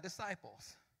you are my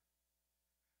disciples.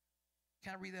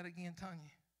 Can I read that again,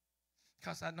 Tanya?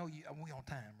 Because I know we on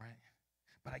time, right?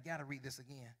 But I got to read this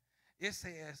again. It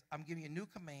says, I'm giving you a new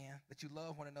command, that you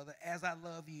love one another as I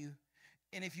love you.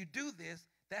 And if you do this,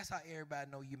 that's how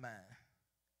everybody know you mine.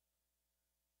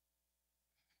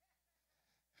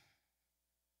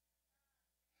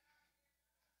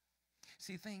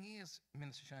 See, the thing is,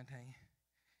 Minister Shantae,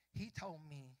 he told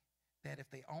me that if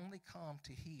they only come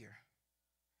to hear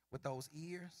with those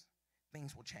ears,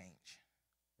 things will change,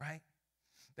 right?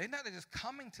 They're not just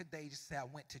coming today just to say, I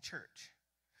went to church.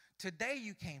 Today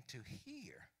you came to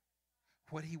hear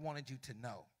what he wanted you to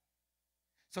know.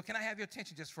 So can I have your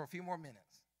attention just for a few more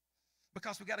minutes?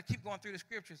 Because we got to keep going through the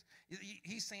scriptures.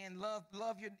 He's saying, love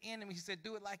your enemy. He said,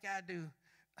 do it like I do.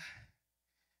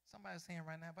 Somebody's saying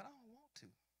right now, but I don't want to.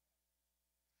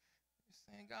 He's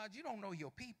saying, God, you don't know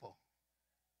your people.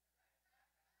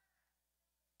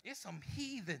 It's some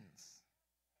heathens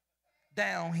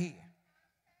down here.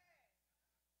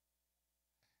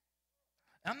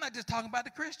 I'm not just talking about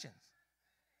the Christians.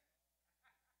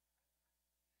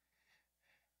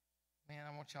 Man,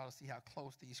 I want y'all to see how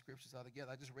close these scriptures are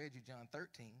together. I just read you John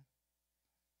 13.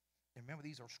 And remember,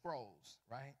 these are scrolls,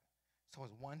 right? So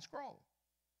it's one scroll,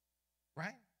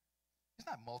 right? It's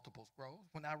not multiple scrolls.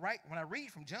 When I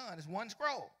read from John, it's one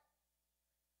scroll.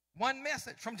 One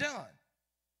message from John.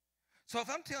 So if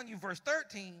I'm telling you verse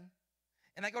 13,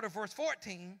 and I go to verse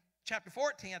 14, chapter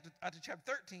 14 after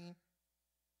chapter 13,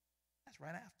 that's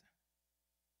right after.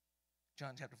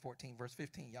 John chapter 14, verse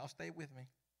 15. Y'all stay with me.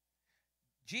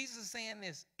 Jesus is saying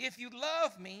this. If you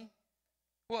love me,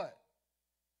 what?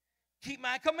 Keep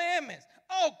my commandments.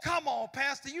 Oh, come on,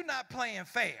 Pastor. You're not playing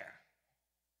fair.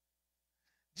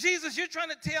 Jesus, you're trying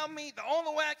to tell me the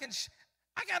only way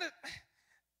I got to.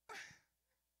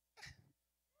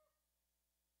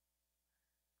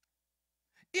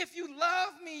 If you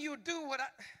love me, you'll do what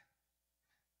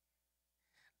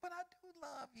but I do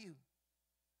love you.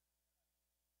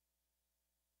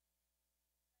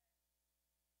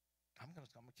 I'm going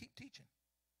to keep teaching,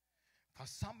 because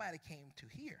somebody came to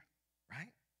hear,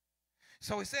 right?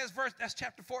 So it says, that's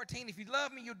chapter 14. If you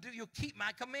love me, you'll keep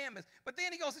my commandments. But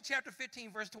then he goes to chapter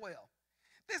 15, verse 12.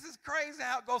 This is crazy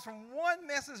how it goes from one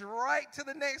message right to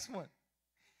the next one.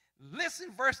 Listen,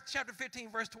 chapter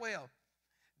 15, verse 12.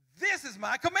 This is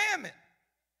my commandment.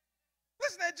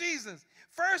 Listen to Jesus.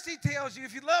 First he tells you,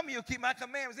 if you love me, you'll keep my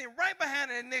commandments. Then right behind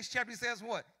it in the next chapter he says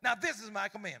what? Now this is my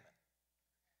commandment.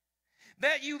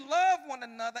 That you love one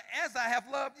another as I have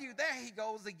loved you. There he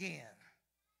goes again.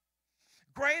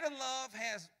 Greater love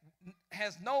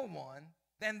has no one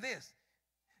than this,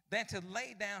 than to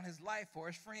lay down his life for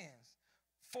his friends.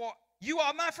 For you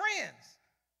are my friends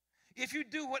if you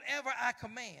do whatever I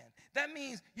command. That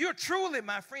means you're truly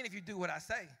my friend if you do what I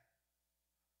say.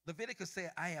 Leviticus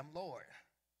said, I am Lord.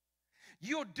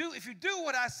 If you do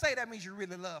what I say, that means you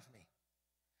really love me.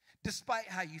 despite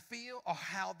how you feel or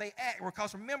how they act.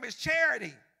 Because remember, it's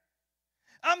charity.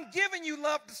 I'm giving you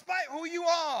love despite who you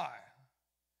are.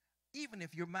 Even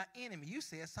if you're my enemy, you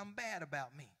said something bad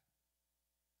about me.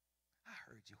 I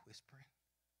heard you whispering.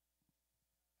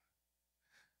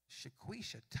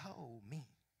 Shaquisha told me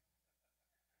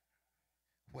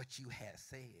what you had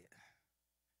said,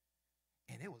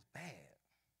 and it was bad.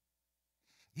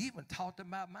 You even talked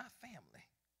about my family.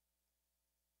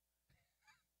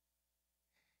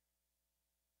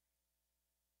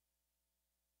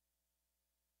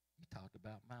 You talked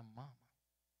about my mama.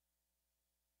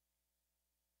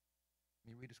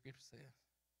 Let me read the scripture says.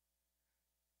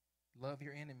 Love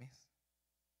your enemies.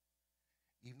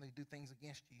 Even though they do things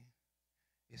against you.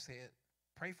 It said,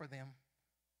 pray for them.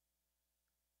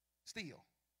 Still,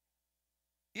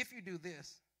 if you do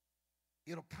this,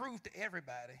 it'll prove to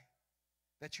everybody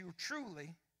that you're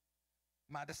truly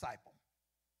my disciple.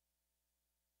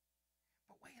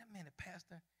 But wait a minute,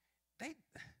 Pastor. They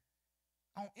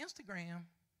on Instagram,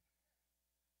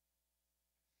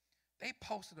 they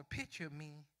posted a picture of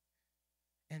me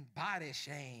and body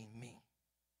shamed me.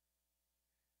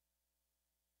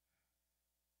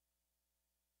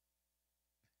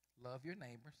 Love your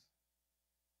neighbors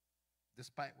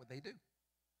despite what they do.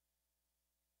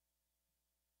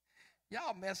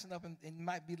 Y'all messing up and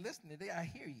might be listening today. I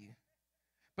hear you.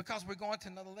 Because we're going to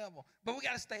another level. But we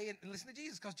got to stay and listen to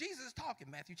Jesus because Jesus is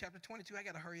talking. Matthew chapter 22. I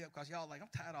got to hurry up because y'all like, I'm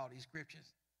tired of all these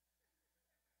scriptures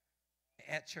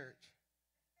at church.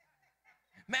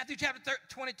 Matthew chapter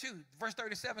 22, verse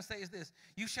 37 says this.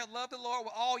 You shall love the Lord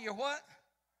with all your what?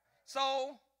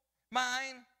 Soul,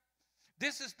 mind.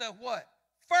 This is the what?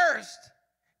 First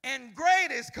and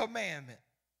greatest commandment,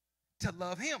 to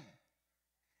love him.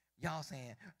 Y'all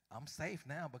saying, I'm safe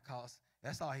now because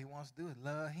that's all he wants to do is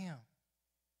love him.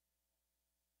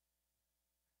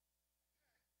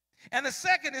 And the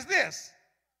second is this.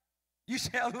 You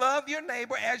shall love your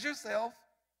neighbor as yourself.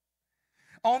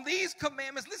 On these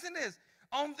commandments, listen to this.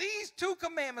 On these two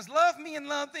commandments, love me and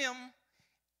love them,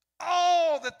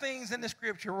 all the things in the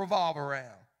scripture revolve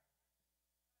around.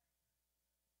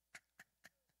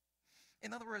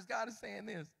 In other words, God is saying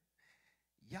this.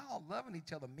 Y'all loving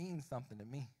each other means something to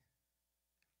me.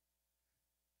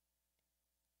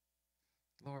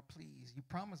 Lord, please, you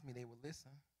promised me they would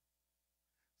listen.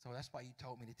 So that's why you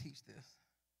told me to teach this.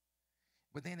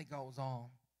 But then it goes on.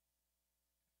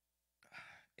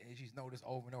 As you notice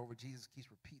over and over, Jesus keeps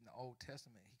repeating the Old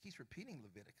Testament. He keeps repeating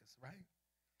Leviticus, right?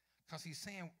 Because he's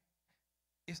saying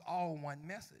it's all one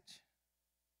message.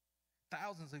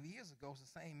 Thousands of years ago, it's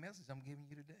the same message I'm giving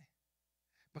you today.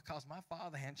 Because my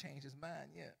Father hadn't changed his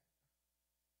mind yet.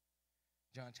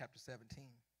 John chapter 17,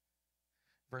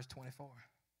 verse 24.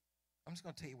 I'm just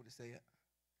going to tell you what it said.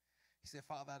 He said,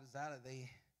 Father, I desire that they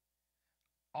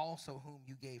also whom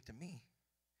you gave to me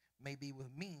may be with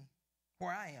me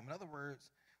where I am. In other words,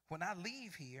 when I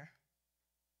leave here,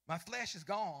 my flesh is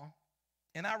gone,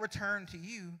 and I return to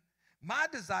you. My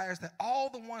desire is that all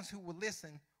the ones who will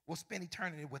listen will spend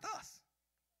eternity with us.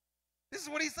 This is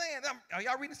what he's saying. Are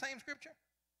y'all reading the same scripture?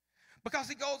 Because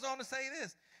he goes on to say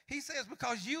this. He says,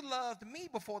 because you loved me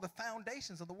before the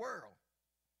foundations of the world.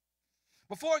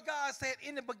 Before God said,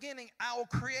 in the beginning, I will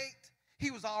create, he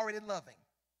was already loving.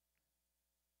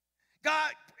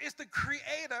 God is the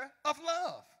creator of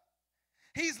love.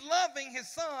 He's loving his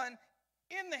son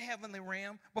in the heavenly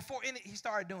realm before he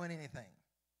started doing anything.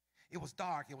 It was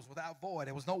dark. It was without void.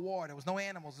 There was no water. There was no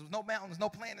animals. There was no mountains, no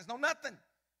planets, no nothing.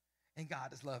 And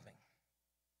God is loving.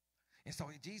 And so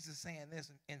Jesus is saying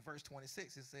this in verse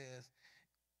 26. It says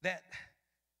that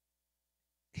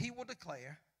he will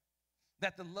declare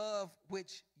that the love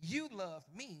which you love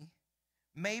me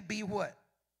may be what?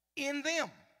 In them.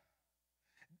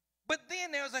 But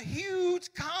then there's a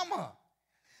huge comma.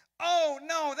 Oh,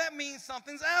 no, that means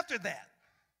something's after that.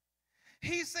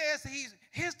 He says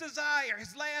his desire,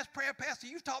 his last prayer, Pastor,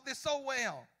 you've taught this so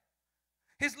well.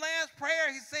 His last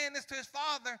prayer, he's saying this to his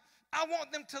Father. I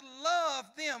want them to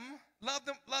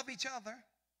love each other,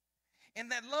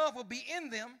 and that love will be in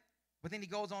them. But then he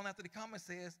goes on after the comma and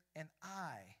says, and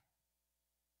I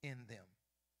in them.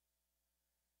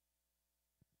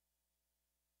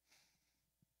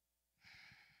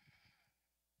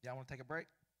 Y'all want to take a break?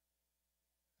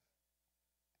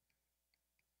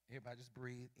 Everybody just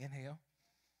breathe. Inhale.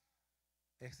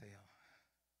 Exhale.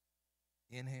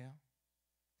 Inhale.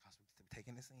 Because we're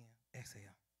taking this in. Exhale.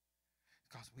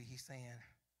 Because he's saying,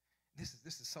 this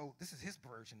is his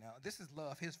version now. This is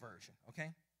love, his version,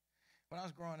 okay? When I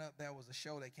was growing up, there was a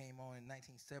show that came on in the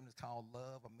 1970s called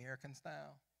Love, American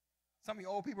Style. Some of you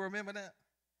old people remember that?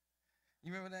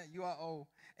 You remember that? You are old.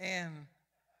 And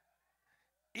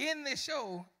in this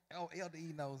show, Oh, Elder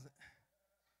E knows it.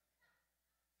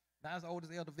 Not as old as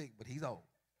Elder Vic, but he's old.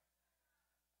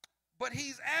 But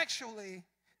he's actually,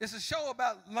 it's a show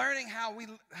about learning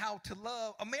how to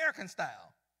love American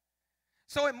style.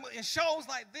 So in shows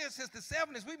like this, since the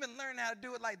 70s, we've been learning how to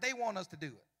do it like they want us to do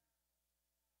it.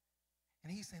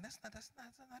 And he's saying, that's not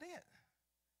it.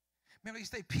 Remember, you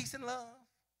say peace and love.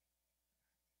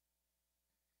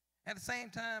 At the same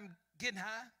time, getting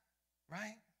high,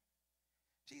 right?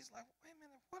 Jesus like, wait a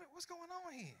minute, what's going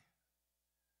on here?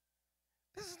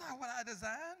 This is not what I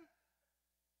designed,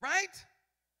 right?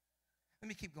 Let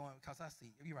me keep going because I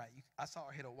see, you're right, I saw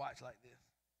her hit a watch like this.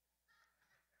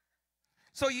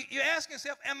 So you ask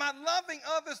yourself, am I loving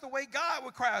others the way God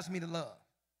requires me to love?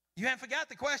 You haven't forgot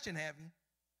the question, have you?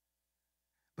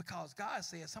 Because God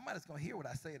said somebody's going to hear what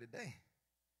I say today.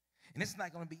 And it's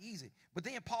not going to be easy. But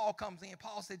then Paul comes in.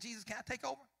 Paul said, Jesus, can I take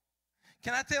over?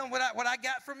 Can I tell him what I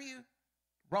got from you?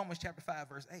 Romans chapter 5,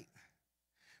 verse 8.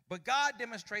 But God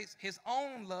demonstrates his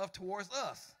own love towards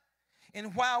us.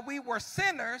 And while we were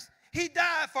sinners, he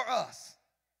died for us.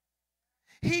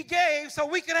 He gave so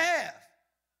we could have.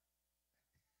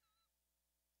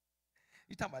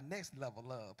 You're talking about next level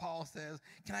love. Paul says,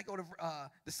 can I go to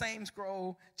the same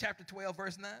scroll, chapter 12,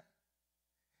 verse 9?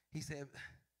 He said,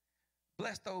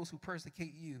 bless those who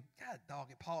persecute you. God dog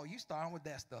it, Paul, you starting with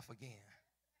that stuff again.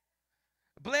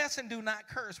 Bless and do not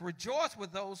curse. Rejoice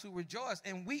with those who rejoice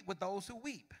and weep with those who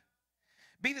weep.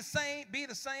 Be the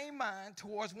same mind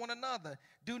towards one another.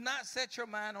 Do not set your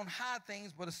mind on high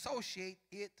things, but associate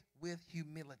it with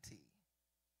humility.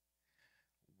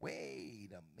 Wait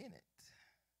a minute.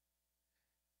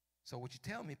 So what you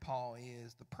tell me, Paul,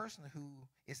 is the person who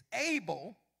is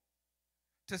able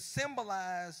to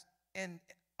symbolize and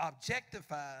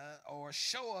objectify or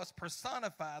show us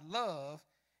personified love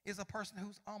is a person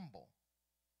who's humble.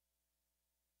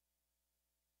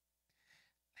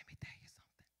 Let me tell you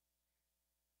something.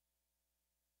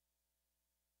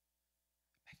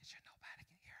 Making sure nobody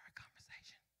can hear our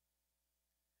conversation.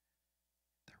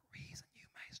 The reason you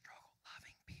may struggle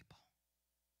loving people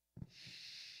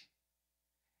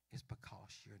is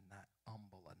because you're not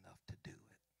humble enough to do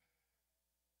it.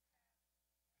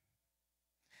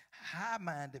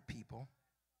 High-minded people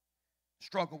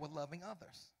struggle with loving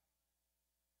others.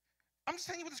 I'm just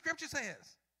telling you what the scripture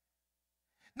says.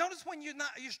 Notice when you're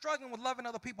struggling with loving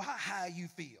other people, how high you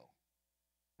feel.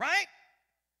 Right?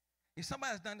 If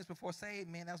somebody's done this before, say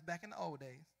amen. That was back in the old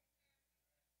days.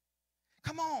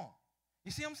 Come on.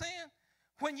 You see what I'm saying?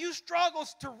 When you struggle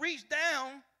to reach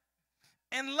down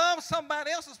and love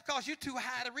somebody else, it's because you're too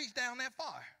high to reach down that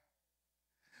far.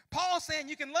 Paul's saying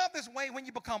you can love this way when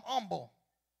you become humble.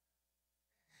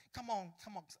 Come on.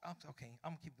 Okay,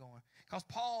 I'm going to keep going. Because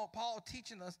Paul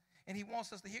teaching us, and he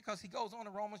wants us to hear, because he goes on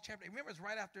to Romans chapter, remember it's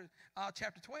right after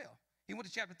chapter 12. He went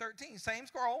to chapter 13, same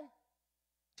scroll,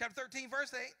 chapter 13,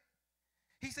 verse 8.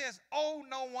 He says, owe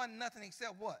no one nothing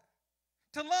except what?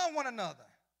 To love one another.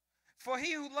 For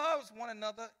he who loves one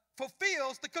another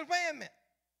fulfills the commandment,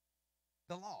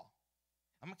 the law.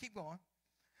 I'm going to keep going.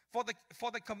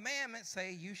 For the commandments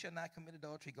say you shall not commit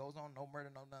adultery, goes on, no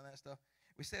murder, no none of that stuff.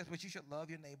 Which says, but you should love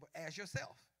your neighbor as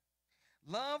yourself.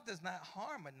 Love does not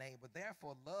harm a neighbor.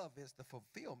 Therefore, love is the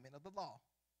fulfillment of the law.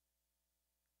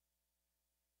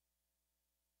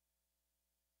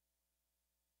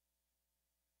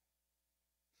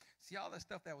 See, all that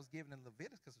stuff that was given in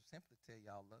Leviticus was simply to tell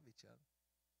y'all love each other.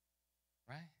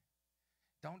 Right?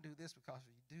 Don't do this, because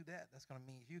if you do that, that's going to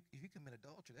mean if you commit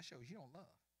adultery, that shows you don't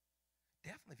love.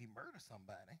 Definitely if you murder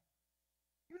somebody,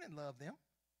 you didn't love them.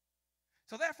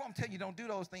 So therefore, I'm telling you, don't do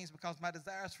those things, because my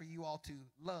desire is for you all to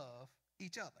love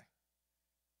each other.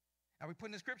 Are we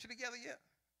putting the scripture together yet?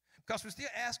 Because we're still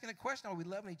asking the question, are we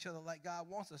loving each other like God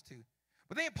wants us to?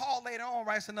 But then Paul later on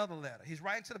writes another letter. He's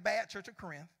writing to the bad church of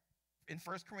Corinth in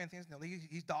 1 Corinthians.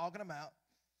 He's dogging them out.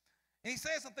 And he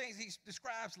says some things. He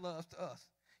describes love to us.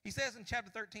 He says in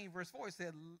chapter 13, verse 4, he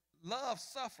said, love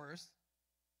suffers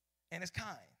and is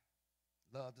kind.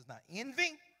 Love does not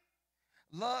envy.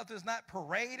 Love does not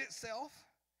parade itself.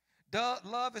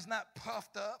 Love is not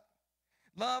puffed up.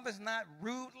 Love is not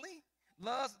rudely.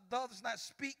 Love does not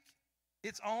speak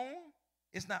its own.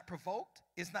 It's not provoked.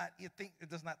 It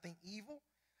does not think evil.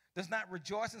 Does not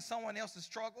rejoice in someone else's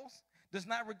struggles.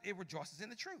 It rejoices in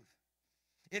the truth.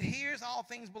 It hears all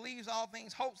things, believes all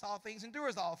things, hopes all things,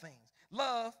 endures all things.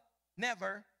 Love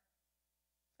never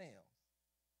fails.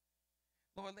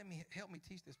 Lord, help me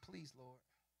teach this, please, Lord.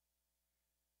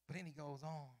 But then he goes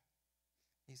on.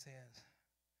 He says,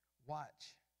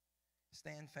 watch,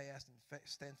 stand fast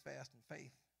in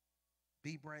faith.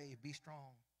 Be brave, be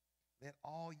strong. Let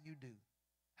all you do.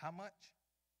 How much?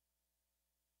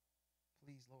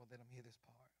 Please, Lord, let them hear this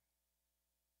part.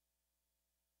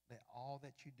 Let all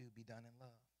that you do be done in love.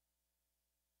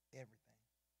 Everything.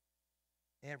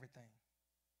 Everything.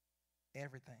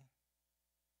 Everything.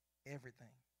 Everything.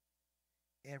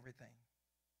 Everything.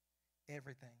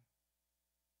 Everything.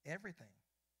 Everything.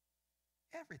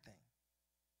 Everything.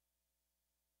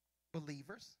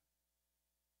 Believers,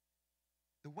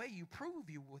 the way you prove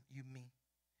you me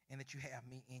and that you have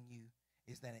me in you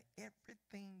is that in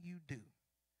everything you do,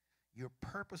 you're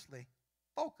purposely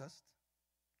focused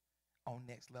on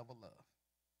next level love.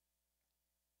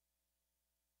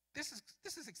 This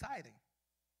is exciting,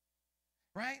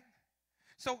 right?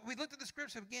 So we looked at the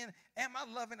scripture again. Am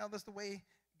I loving others the way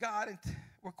God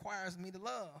requires me to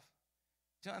love?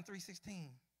 John 3:16.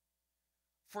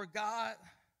 For God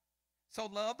so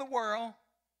loved the world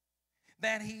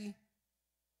that he,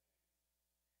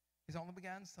 his only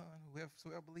begotten Son,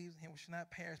 whoever believes in him shall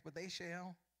not perish, but they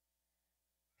shall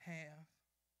have.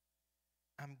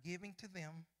 I'm giving to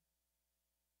them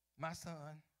my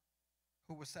Son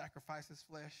who will sacrifice his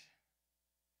flesh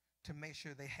to make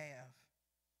sure they have.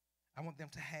 I want them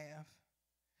to have.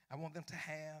 I want them to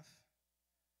have.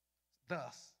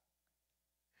 Thus.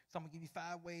 So I'm going to give you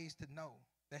 5 ways to know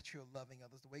that you're loving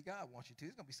others the way God wants you to.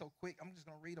 It's going to be so quick. I'm just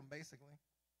going to read them basically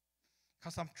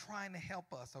because I'm trying to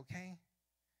help us, okay?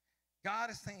 God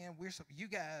is saying, you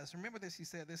guys, remember this, he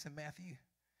said this in Matthew.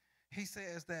 He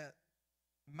says that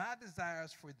my desire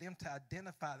is for them to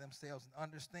identify themselves and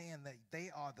understand that they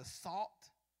are the salt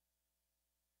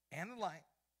and the light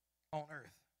on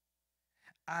earth.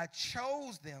 I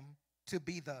chose them to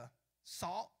be the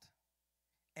salt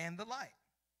and the light.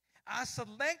 I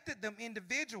selected them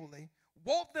individually,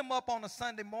 woke them up on a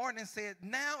Sunday morning and said,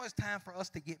 now it's time for us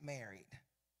to get married.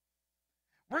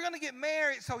 We're going to get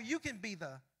married so you can be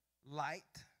the light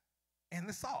and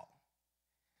the salt.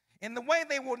 And the way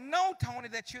they will know, Tony,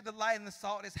 that you're the light and the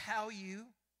salt is how you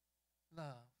love.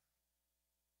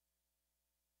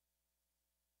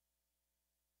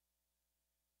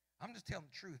 I'm just telling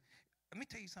the truth. Let me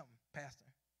tell you something, Pastor.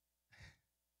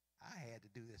 I had to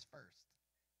do this first.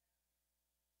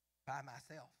 By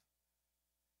myself.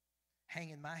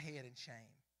 Hanging my head in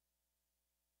shame.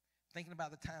 Thinking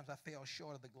about the times I fell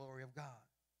short of the glory of God.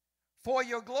 For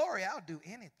your glory, I'll do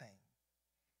anything.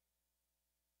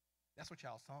 That's what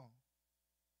y'all sung.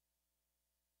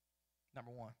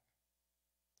 Number 1.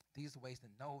 These are ways to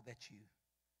know that you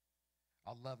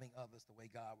are loving others the way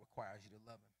God requires you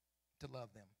to love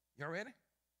them. You ready?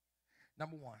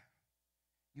 Number 1,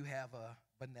 you have a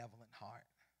benevolent heart.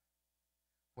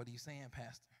 What are you saying,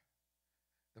 Pastor?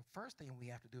 The first thing we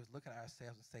have to do is look at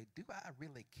ourselves and say, do I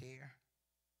really care?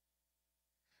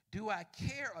 Do I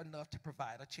care enough to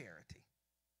provide a charity,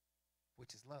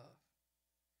 which is love?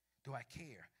 Do I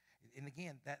care? And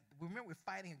again, remember we're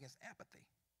fighting against apathy.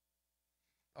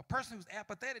 A person who's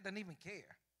apathetic doesn't even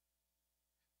care.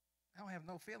 I don't have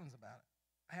no feelings about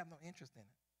it. I have no interest in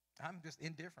it. I'm just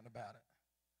indifferent about it.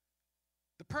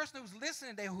 The person who's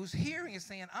listening there, who's hearing, is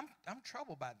saying, I'm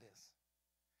troubled by this.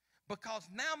 Because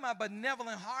now my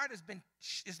benevolent heart has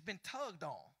been tugged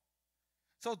on.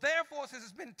 So therefore, since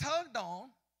it's been tugged on,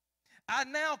 I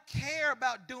now care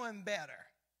about doing better.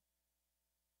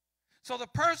 So the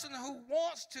person who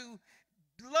wants to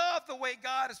love the way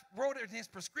God has wrote it in his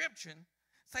prescription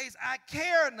says, I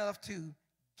care enough to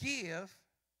give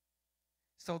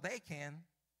so they can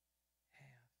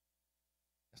have.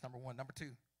 That's number 1. Number 2,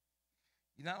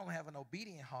 you not only have an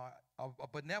obedient heart, a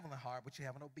benevolent heart, but you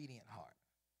have an obedient heart.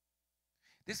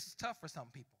 This is tough for some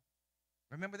people.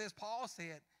 Remember this, Paul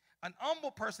said, an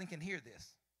humble person can hear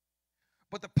this.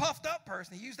 But the puffed up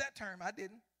person, he used that term, I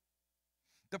didn't.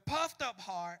 The puffed up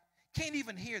heart can't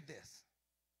even hear this.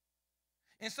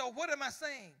 And so what am I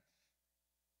saying?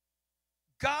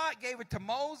 God gave it to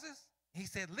Moses. He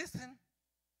said, listen.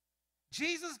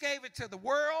 Jesus gave it to the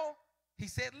world. He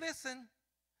said, listen.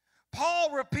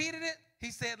 Paul repeated it.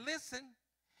 He said, listen.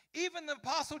 Even the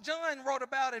Apostle John wrote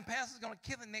about it, and Pastor's going to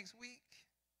kill it next week,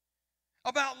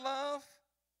 about love.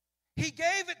 He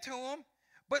gave it to him,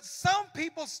 but some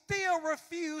people still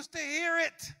refuse to hear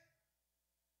it.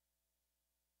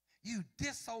 You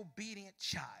disobedient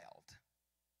child,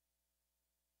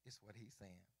 is what he's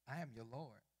saying. I am your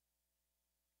Lord.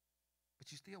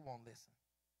 But you still won't listen.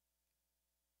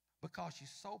 Because you're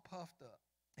so puffed up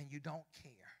and you don't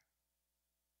care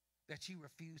that you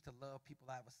refuse to love people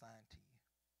I've assigned to you.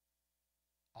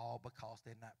 All because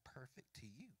they're not perfect to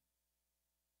you.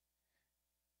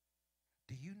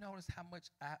 Do you notice how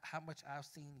much I've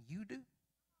seen you do?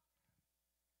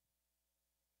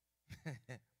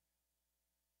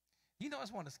 You know,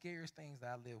 it's one of the scariest things that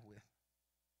I live with.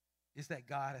 Is that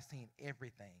God has seen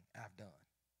everything I've done.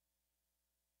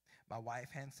 My wife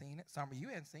hadn't seen it. Some of you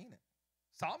hadn't seen it.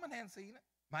 Solomon hadn't seen it.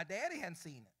 My daddy hadn't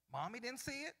seen it. Mommy didn't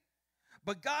see it.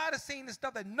 But God has seen the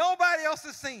stuff that nobody else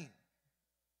has seen.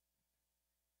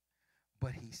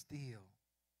 But he still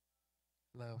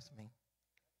loves me.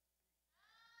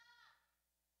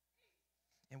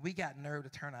 And we got nerve to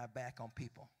turn our back on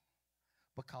people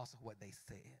because of what they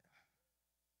said.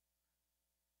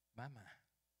 My.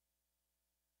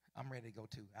 I'm ready to go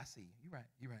too. I see you.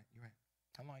 You're right.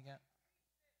 How long you got?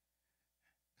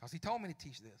 Because he told me to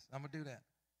teach this. I'm going to do that.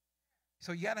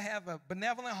 So you got to have a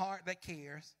benevolent heart that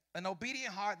cares, an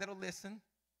obedient heart that will listen,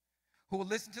 who will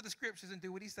listen to the scriptures and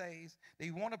do what he says. That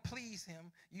you want to please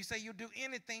him. You say you'll do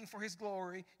anything for his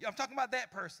glory. I'm talking about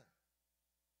that person.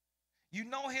 You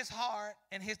know his heart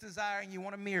and his desire, and you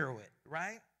want to mirror it,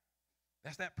 right?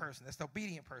 That's that person. That's the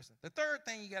obedient person. The third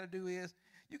thing you got to do is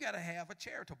you got to have a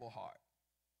charitable heart.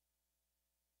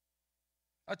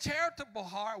 A charitable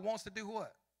heart wants to do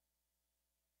what?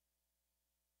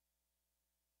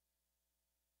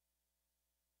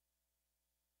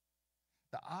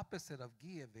 The opposite of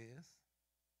give is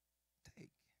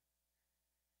take.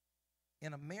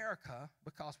 In America,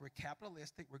 because we're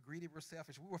capitalistic, we're greedy, we're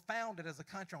selfish, we were founded as a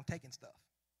country on taking stuff.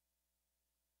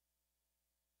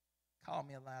 Call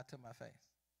me a lie to my face.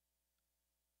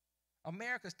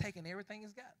 America's taking everything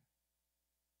it's got.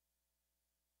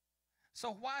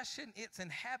 So why shouldn't its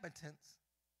inhabitants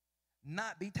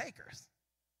not be takers?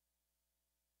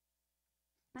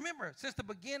 Remember, since the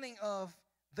beginning of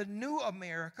the new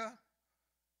America,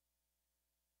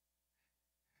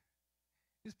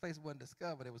 this place wasn't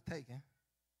discovered, it was taken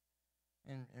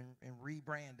and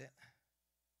rebranded.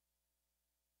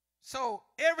 So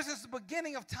ever since the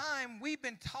beginning of time, we've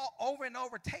been taught over and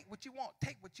over, take what you want,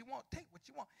 take what you want, take what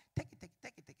you want. Take it, take it,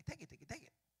 take it, take it, take it, take it, take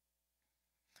it.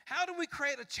 How do we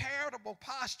create a charitable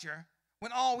posture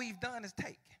when all we've done is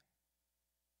take?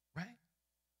 Right?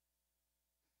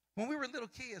 When we were little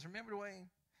kids, remember the way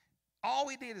all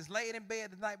we did is lay in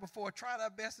bed the night before, tried our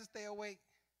best to stay awake.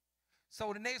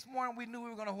 So the next morning we knew we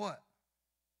were going to what?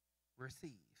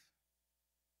 Receive.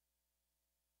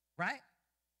 Right?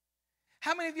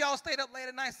 How many of y'all stayed up late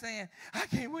at night saying, I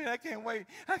can't wait, I can't wait,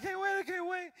 I can't wait, I can't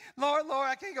wait. Lord,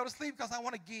 I can't go to sleep because I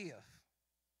want to give.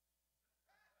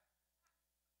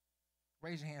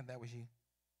 Raise your hand if that was you.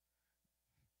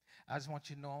 I just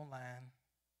want you to know online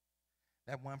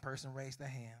that one person raised their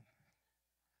hand.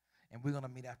 And we're going to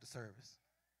meet after service.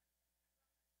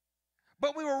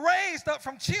 But we were raised up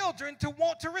from children to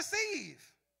want to receive.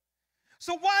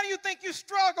 So why do you think you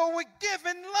struggle with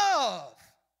giving love?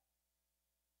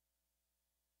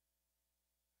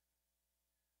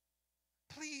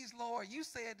 Please, Lord, you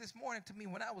said this morning to me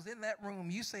when I was in that room,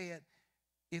 you said,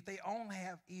 if they only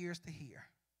have ears to hear,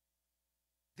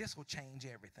 this will change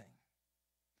everything.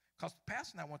 Because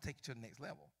Pastor and I want to take you to the next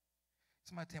level.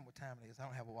 Somebody tell me what time it is. I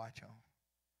don't have a watch on.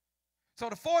 So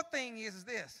the fourth thing is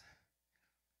this.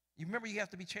 You remember you have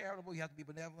to be charitable, you have to be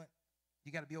benevolent,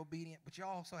 you got to be obedient, but you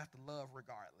also have to love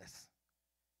regardless.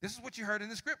 This is what you heard in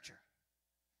the scripture.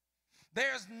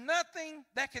 There's nothing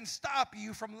that can stop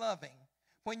you from loving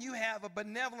when you have a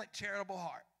benevolent, charitable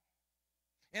heart,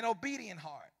 an obedient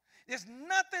heart. There's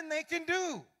nothing they can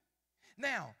do.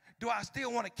 Now, do I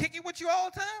still want to kick it with you all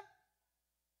the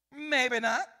time? Maybe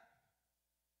not.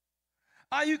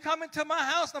 Are you coming to my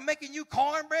house and I'm making you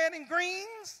cornbread and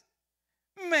greens?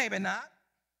 Maybe not.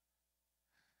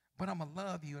 But I'm going to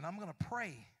love you and I'm going to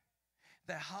pray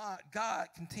that God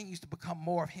continues to become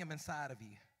more of him inside of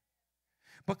you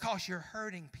because you're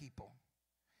hurting people.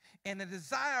 And the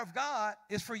desire of God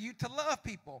is for you to love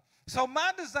people. So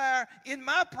my desire in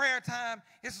my prayer time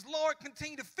is, Lord,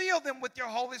 continue to fill them with your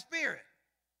Holy Spirit.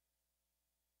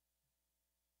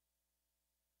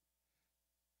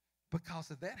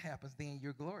 Because if that happens, then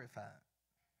you're glorified.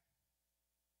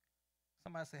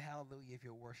 Somebody say hallelujah if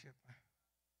you're a worshiper.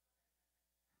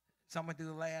 Someone do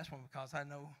the last one because I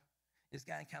know it's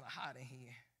gotten kind of hot in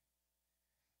here.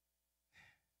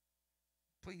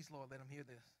 Please, Lord, let them hear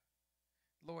this.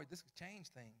 Lord, this could change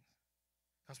things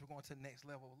because we're going to the next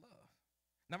level of love.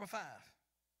 Number 5,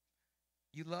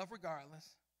 you love regardless.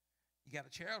 You got a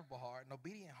charitable heart, an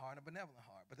obedient heart, and a benevolent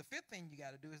heart. But the 5th thing you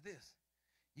got to do is this.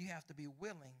 You have to be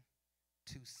willing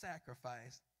to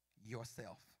sacrifice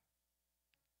yourself.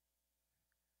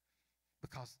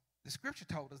 Because the scripture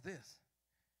told us this.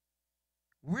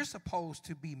 We're supposed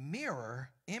to be mirror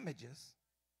images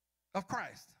of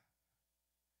Christ.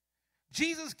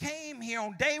 Jesus came here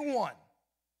on day 1.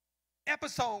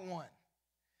 Episode 1,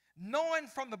 knowing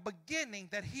from the beginning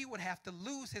that he would have to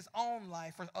lose his own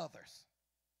life for others.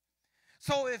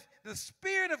 So if the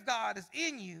Spirit of God is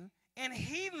in you and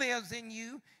he lives in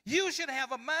you, you should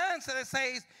have a mindset that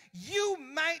says, you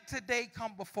might today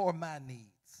come before my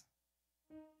needs.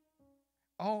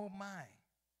 Oh, my.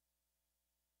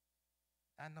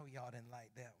 I know y'all didn't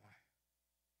like that one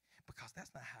because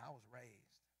that's not how I was raised.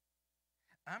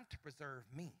 I'm to preserve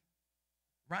me,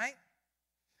 right?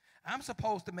 I'm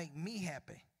supposed to make me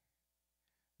happy.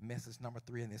 Message number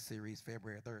 3 in this series,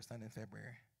 February 3rd, Sunday in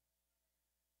February,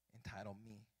 entitled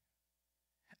Me.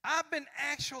 I've been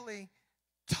actually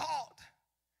taught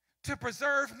to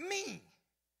preserve me,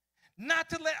 not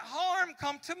to let harm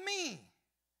come to me,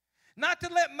 not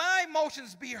to let my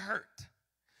emotions be hurt.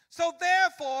 So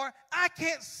therefore, I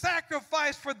can't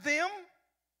sacrifice for them.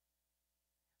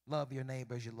 Love your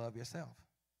neighbor as you love yourself.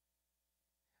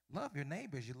 Love your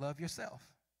neighbor as you love yourself.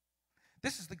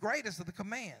 This is the greatest of the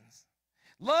commands.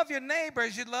 Love your neighbor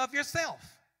as you love yourself.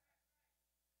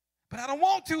 But I don't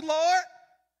want to, Lord.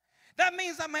 That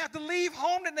means I'm going to have to leave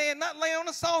home today and not lay on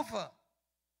the sofa.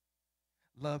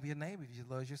 Love your neighbor as you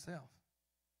love yourself.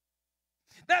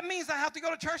 That means I have to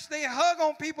go to church today and hug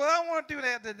on people. I don't want to do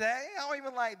that today. I don't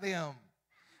even like them.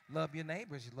 Love your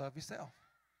neighbor as you love yourself.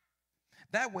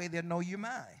 That way they'll know you're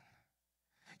mine.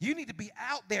 You need to be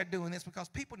out there doing this because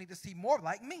people need to see more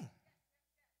like me.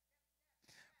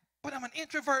 But I'm an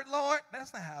introvert, Lord.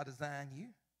 That's not how I designed you.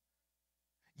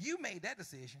 You made that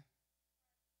decision.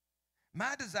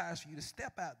 My desire is for you to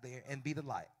step out there and be the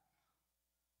light.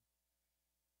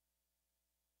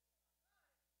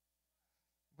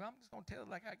 Well, I'm just going to tell it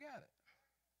like I got it.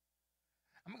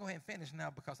 I'm going to go ahead and finish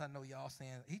now because I know y'all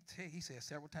saying, he said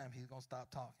several times he's going to stop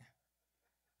talking.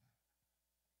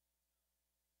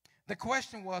 The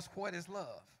question was, what is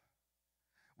love?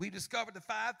 We discovered the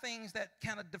 5 things that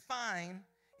kind of define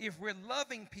if we're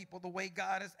loving people the way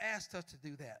God has asked us to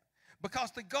do that.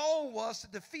 Because the goal was to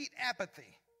defeat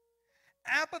apathy.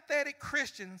 Apathetic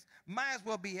Christians might as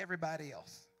well be everybody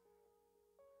else.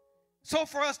 So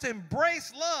for us to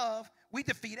embrace love, we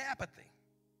defeat apathy,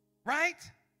 right?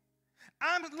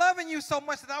 I'm loving you so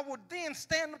much that I will then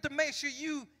stand up to make sure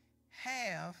you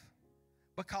have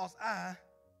because I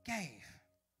gave.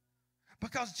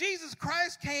 Because Jesus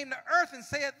Christ came to earth and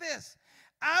said this,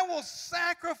 I will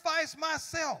sacrifice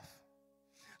myself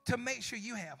to make sure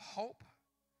you have hope.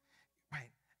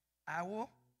 Right? I will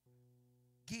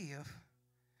give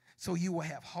so you will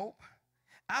have hope.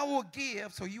 I will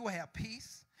give so you will have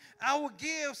peace. I will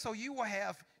give so you will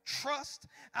have trust.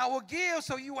 I will give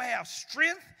so you will have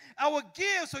strength. I will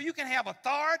give so you can have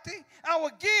authority. I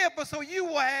will give but so you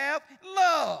will have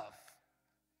love.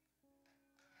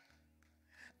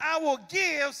 I will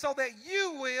give so that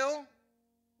you will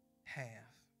have.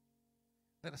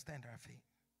 Let us stand to our feet.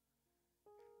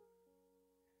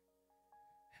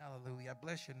 Hallelujah. I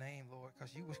bless your name, Lord,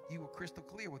 because you were crystal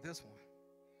clear with this one.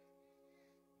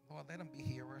 Lord, let them be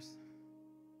hearers.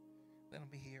 Let them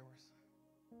be hearers.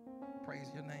 Praise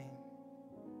your name.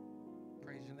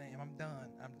 Praise your name. I'm done.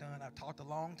 I'm done. I've talked a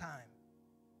long time.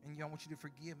 And I want you to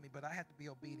forgive me, but I have to be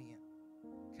obedient.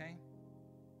 Okay?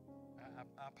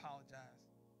 I apologize.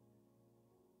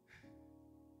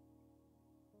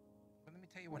 But let me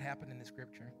tell you what happened in the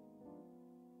scripture.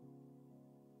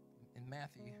 In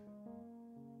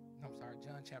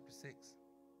John chapter 6.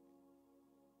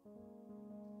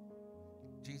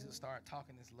 Jesus started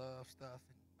talking this love stuff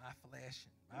and my flesh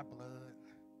and my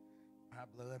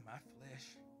blood, my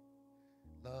flesh.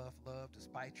 Love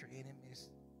despite your enemies.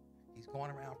 He's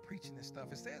going around preaching this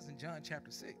stuff. It says in John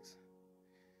chapter 6,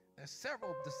 there's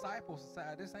several disciples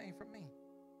decided this ain't for me.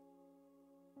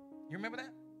 You remember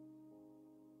that?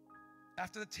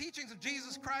 After the teachings of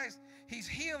Jesus Christ, he's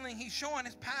healing, he's showing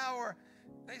his power.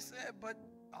 They said, but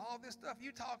all this stuff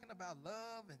you talking about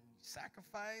love and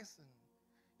sacrifice and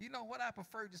you know what? I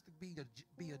prefer just to be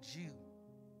a Jew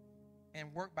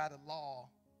and work by the law,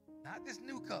 not this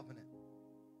new covenant.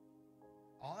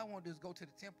 All I want to do is go to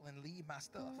the temple and leave my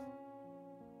stuff.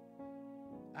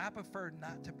 I prefer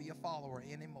not to be a follower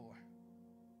anymore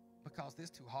because this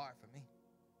is too hard for me.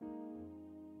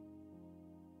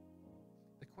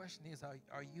 The question is,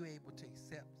 are you able to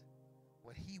accept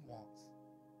what he wants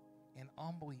and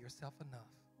humble yourself enough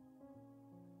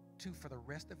to, for the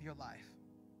rest of your life?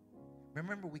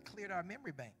 Remember, we cleared our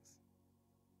memory banks.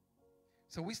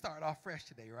 So we start off fresh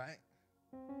today, right?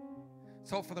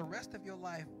 So for the rest of your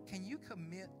life, can you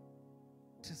commit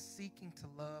to seeking to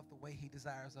love the way he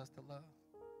desires us to love?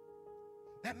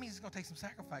 That means it's going to take some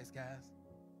sacrifice, guys.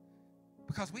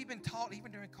 Because we've been taught,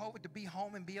 even during COVID, to be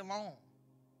home and be alone.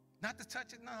 Not to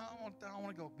touch it. No, I don't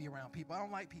want to go be around people. I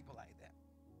don't like people like that.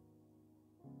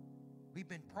 We've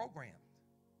been programmed.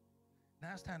 Now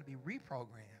it's time to be reprogrammed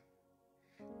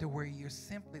to where you're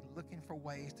simply looking for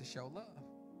ways to show love.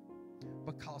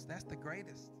 because that's the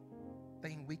greatest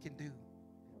thing we can do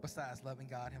besides loving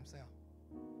God himself.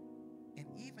 And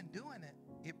even doing it,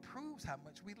 it proves how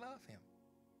much we love him.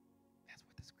 That's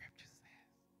what the scripture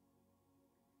says.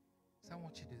 So I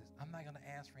want you to do this. I'm not going to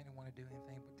ask for anyone to do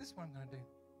anything, but this is what I'm going to do.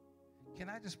 Can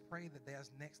I just pray that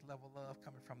there's next level love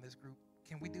coming from this group?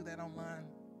 Can we do that online?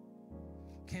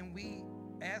 Can we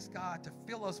ask God to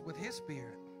fill us with his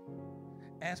spirit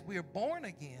as we are born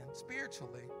again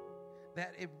spiritually,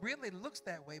 that it really looks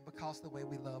that way because of the way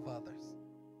we love others,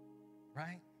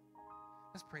 right?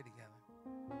 Let's pray together.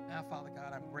 Now, Father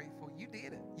God, I'm grateful. You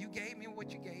did it. You gave me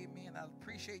what you gave me, and I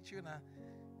appreciate you, and I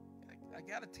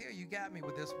got to tell you, you got me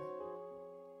with this one.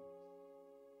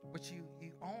 But you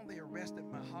only arrested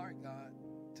my heart, God,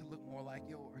 to look more like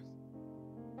yours.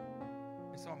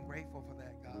 And so I'm grateful for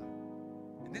that, God.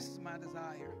 And this is my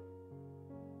desire,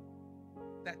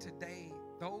 that today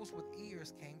those with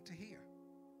ears came to hear.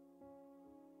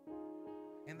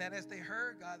 And that as they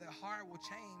heard, God, their heart will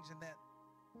change, and that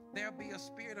there'll be a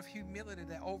spirit of humility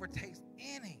that overtakes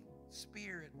any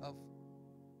spirit of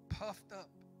puffed up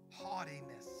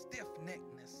haughtiness,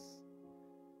 stiff-neckedness,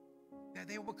 that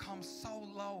they will become so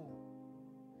low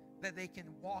that they can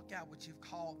walk out what you've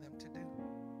called them to do.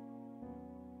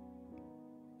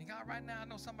 And God, right now, I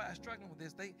know somebody's struggling with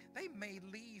this. They may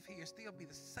leave here still be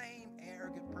the same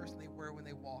arrogant person they were when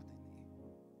they walked in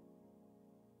here.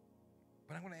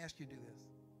 But I'm going to ask you to do this.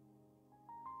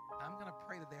 I'm going to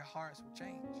pray that their hearts will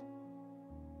change.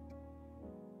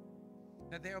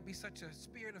 That there will be such a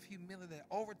spirit of humility that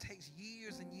overtakes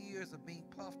years and years of being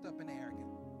puffed up and arrogant.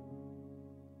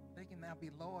 They can now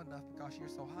be low enough because you're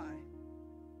so high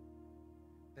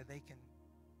that they can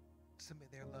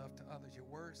submit their love to others. Your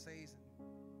word says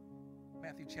in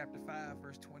Matthew chapter 5,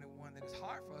 verse 21, that it's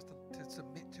hard for us to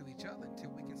submit to each other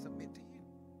until we can submit to you.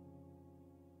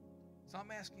 So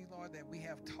I'm asking you, Lord, that we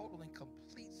have total and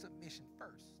complete submission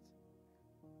first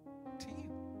to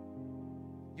you.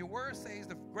 Your word says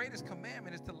the greatest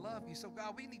commandment is to love you. So,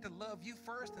 God, we need to love you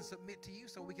first and submit to you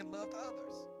so we can love to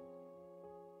others.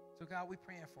 So, God, we're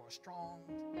praying for a strong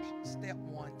step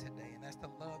one today, and that's to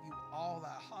love you with all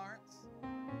our hearts,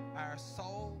 our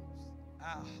souls,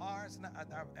 our hearts,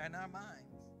 and our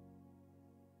minds.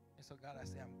 And so, God, I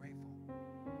say I'm grateful.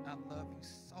 I love you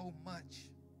so much.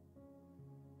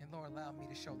 And, Lord, allow me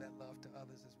to show that love to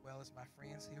others as well as my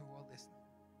friends here who are listening.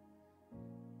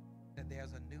 That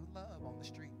there's a new love on the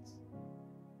streets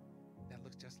that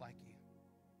looks just like you.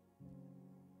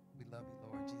 We love you,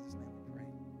 Lord. In Jesus' name we pray.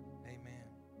 Amen.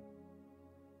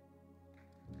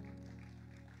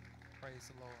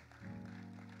 Praise the Lord.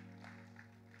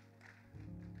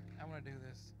 I want to do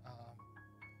this. I'm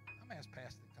going to ask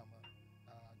Pastor to come up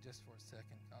just for a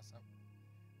second because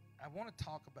I want him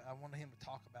to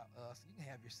talk about us. You can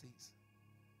have your seats.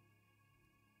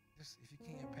 Just, if you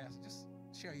can, Pastor, just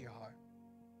share your heart.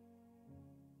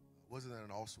 Wasn't that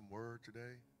an awesome word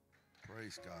today?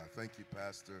 Praise God. Thank you,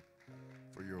 Pastor,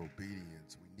 for your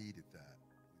obedience. We needed that.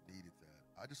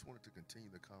 I just wanted to continue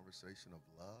the conversation of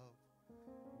love.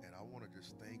 And I want to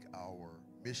just thank our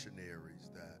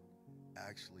missionaries that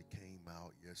actually came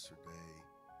out yesterday.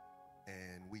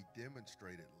 And we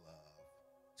demonstrated love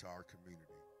to our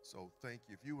community. So thank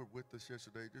you. If you were with us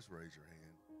yesterday, just raise your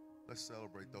hand. Let's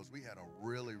celebrate those. We had a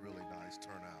really, really nice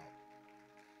turnout.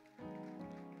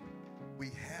 We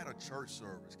had a church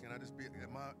service. Can I just be,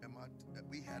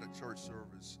 we had a church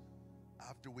service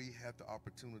after we had the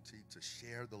opportunity to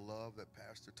share the love that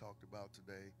Pastor talked about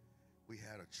today. We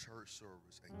had a church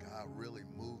service, and God really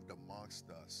moved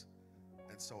amongst us.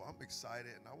 And so I'm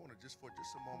excited, and I want to for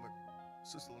just a moment,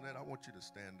 Sister Lynette, I want you to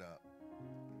stand up.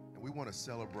 And we want to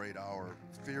celebrate our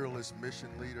fearless mission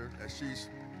leader as she's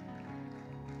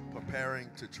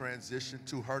preparing to transition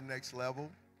to her next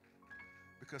level.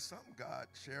 Because something God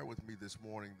shared with me this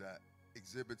morning that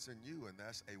exhibits in you, and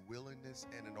that's a willingness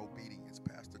and an obedience.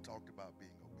 Pastor talked about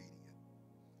being obedient.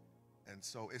 And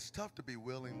so it's tough to be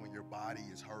willing when your body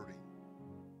is hurting.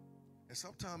 And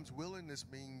sometimes willingness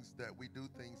means that we do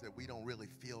things that we don't really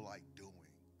feel like doing.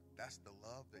 That's the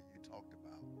love that you talked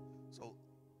about. So,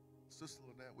 Sister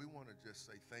Lynette, we want to just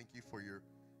say thank you for your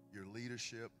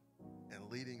leadership and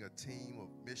leading a team of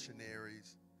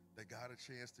missionaries that got a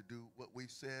chance to do what we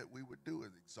said we would do,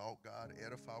 is exalt God,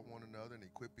 edify one another, and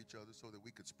equip each other so that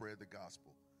we could spread the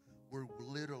gospel. We're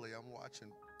literally, I'm watching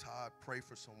Todd pray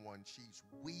for someone. She's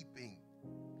weeping.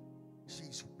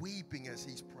 She's weeping as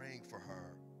he's praying for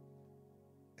her.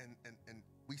 And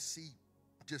we see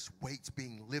just weights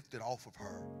being lifted off of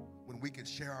her. When we can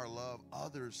share our love,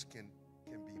 others can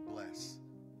be blessed.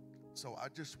 So I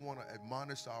just want to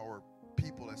admonish our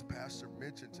people, as Pastor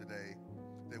mentioned today,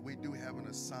 that we do have an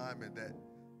assignment, that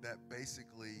that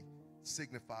basically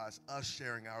signifies us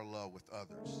sharing our love with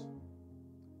others.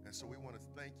 And so we want to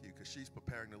thank you because she's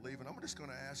preparing to leave. And I'm just going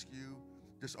to ask you,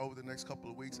 just over the next couple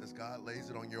of weeks, as God lays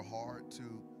it on your heart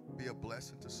to be a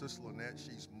blessing to Sister Lynette.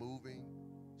 She's moving.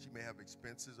 She may have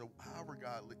expenses, or however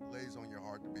God lays on your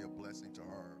heart to be a blessing to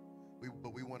her.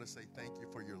 But we want to say thank you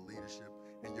for your leadership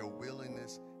and your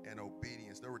willingness and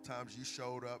obedience. There were times you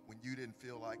showed up when you didn't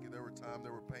feel like it. There were times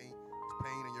there were pain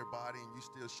in your body, and you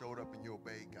still showed up and you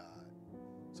obeyed God.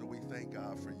 So we thank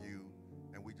God for you,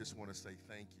 and we just want to say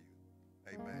thank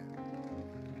you. Amen.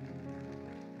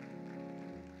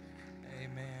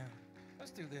 Amen.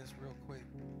 Let's do this real quick.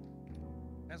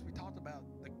 As we talked about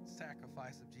the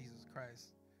sacrifice of Jesus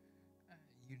Christ,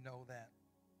 you know that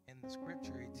in the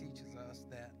scripture it teaches us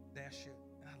that should,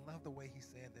 and I love the way he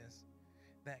said this,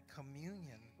 that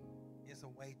communion is a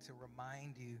way to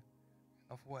remind you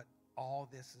of what all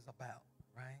this is about,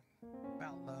 right?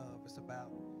 About love. It's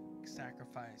about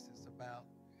sacrifice. It's about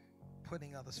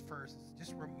putting others first.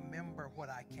 Just remember what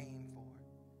I came for.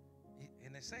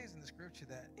 And it says in the scripture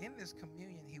that in this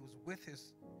communion, he was with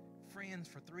his friends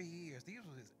for 3 years. These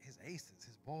were his aces,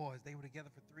 his boys. They were together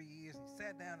for 3 years. He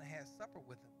sat down and had supper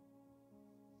with them.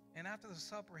 And after the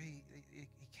supper, he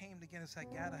came together and said,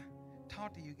 I gotta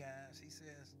talk to you guys. He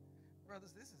says,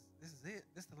 brothers, this is it.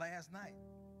 This is the last night.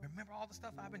 Remember all the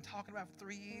stuff I've been talking about for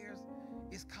 3 years?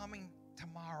 It's coming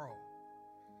tomorrow.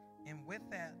 And with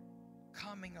that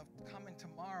coming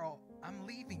tomorrow, I'm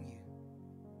leaving you.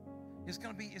 It's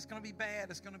gonna be bad.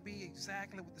 It's gonna be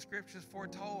exactly what the scriptures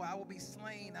foretold. I will be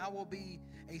slain. I will be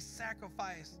a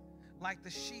sacrifice like the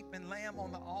sheep and lamb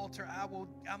on the altar.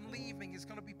 I'm leaving. It's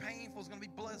gonna be painful. It's gonna be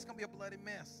blood. It's gonna be a bloody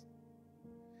mess.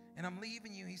 And I'm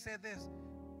leaving you. He said this.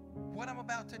 What I'm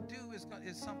about to do is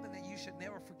something that you should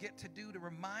never forget to do, to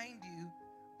remind you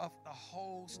of the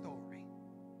whole story,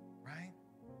 right?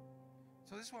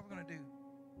 So this is what we're going to do.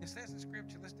 It says in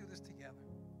Scripture, let's do this together.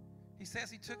 He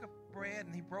says he took a bread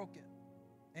and he broke it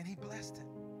and he blessed it.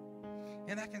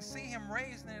 And I can see him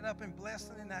raising it up and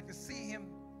blessing it, and I can see him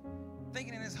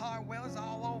thinking in his heart, well, it's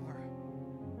all over.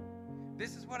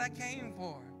 This is what I came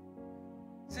for.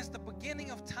 Since the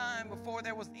beginning of time, before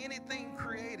there was anything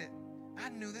created, I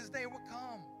knew this day would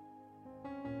come.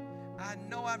 I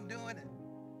know I'm doing it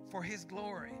for his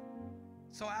glory,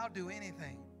 so I'll do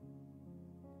anything.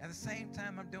 At the same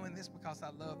time, I'm doing this because I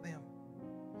love them.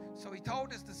 So he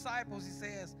told his disciples, he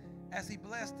says, as he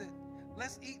blessed it,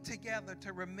 let's eat together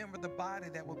to remember the body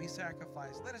that will be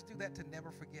sacrificed. Let us do that to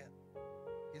never forget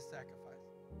his sacrifice.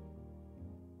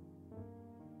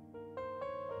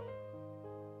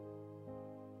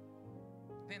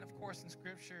 Then, of course, in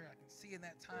Scripture, I can see in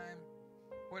that time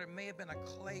where it may have been a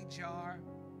clay jar,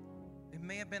 it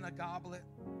may have been a goblet,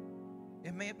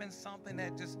 it may have been something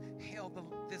that just held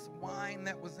this wine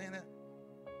that was in it.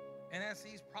 And as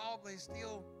he's probably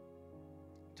still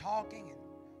talking and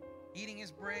eating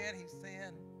his bread, he's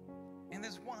saying, in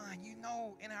this wine, you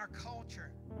know, in our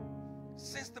culture,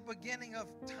 since the beginning of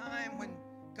time when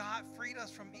God freed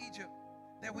us from Egypt,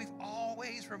 that we've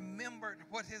always remembered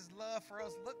what his love for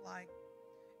us looked like.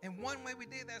 And one way we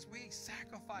did that is we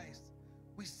sacrificed.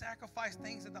 We sacrificed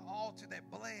things at the altar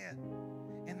that bled.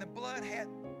 And the blood had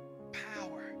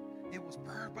power. It was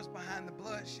purpose behind the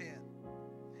bloodshed.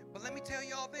 But let me tell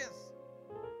you all this.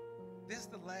 This is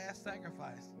the last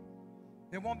sacrifice.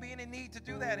 There won't be any need to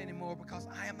do that anymore because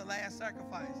I am the last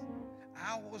sacrifice.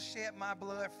 I will shed my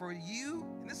blood for you.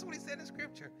 And this is what he said in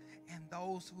Scripture. And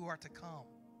those who are to come.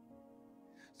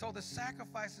 So the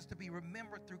sacrifice is to be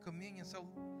remembered through communion. So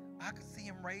I could see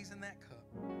him raising that cup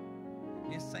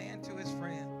and saying to his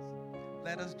friends,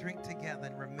 let us drink together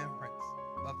in remembrance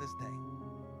of this day.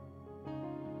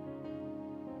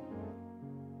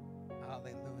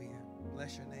 Hallelujah.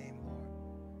 Bless your name, Lord.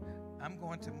 I'm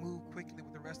going to move quickly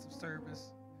with the rest of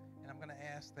service, and I'm going to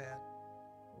ask that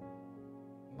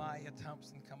Maya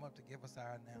Thompson come up to give us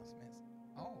our announcements.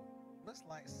 Oh, looks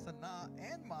like Sana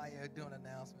and Maya are doing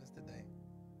announcements today.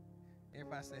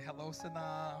 Everybody say hello,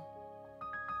 Sana.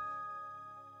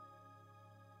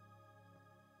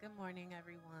 Good morning,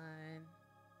 everyone.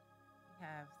 We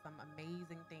have some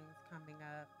amazing things coming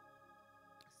up,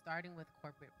 starting with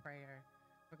corporate prayer.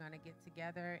 We're going to get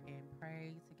together and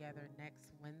pray together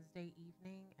next Wednesday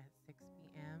evening at 6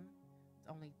 p.m. It's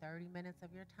only 30 minutes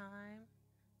of your time.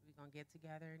 We're going to get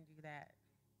together and do that.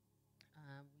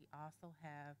 We also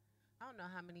have, I don't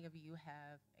know how many of you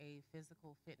have a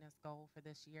physical fitness goal for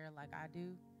this year like I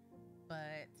do,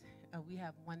 but we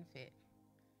have One Fit.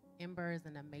 Ember is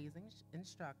an amazing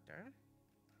instructor,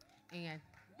 and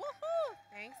woohoo!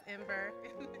 Thanks, Ember.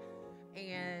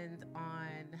 And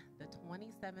on the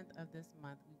 27th of this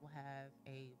month, we will have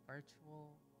a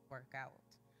virtual workout.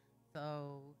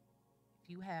 So if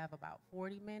you have about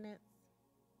 40 minutes,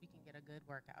 you can get a good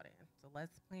workout in. So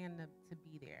let's plan to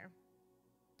be there.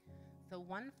 So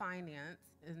One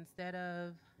Finance, instead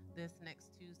of this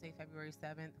next Tuesday, February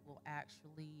 7th, we'll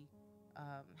actually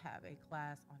have a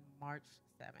class on March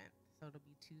 7th. So it'll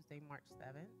be Tuesday, March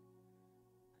 7th.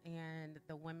 And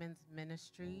the women's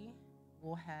ministry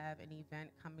will have an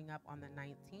event coming up on the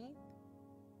 19th.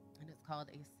 And it's called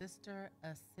a Sister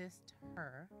Assist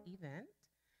Her event.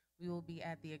 We will be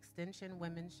at the Extension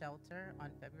Women's Shelter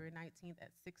on February 19th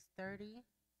at 6:30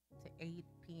 to 8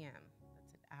 p.m.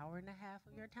 That's an hour and a half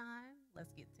of your time.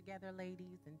 Let's get together,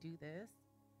 ladies, and do this.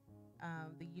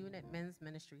 The Unit Men's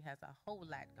Ministry has a whole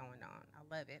lot going on. I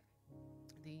love it.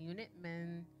 The Unit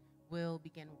Men will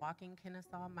begin walking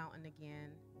Kennesaw Mountain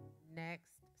again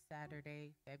next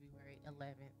Saturday, February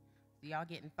 11th. So y'all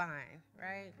getting fine,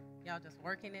 right? Y'all just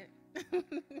working it?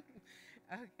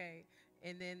 Okay.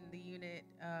 And then the Unit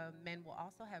Men will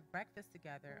also have breakfast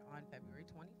together on February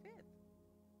 25th.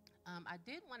 I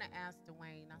did want to ask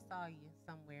Dwayne, I saw you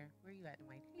somewhere. Where you at,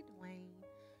 Dwayne? Hey, Dwayne.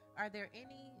 Are there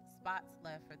any spots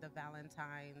left for the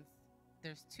Valentine's?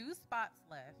 There's 2 spots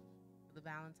left for the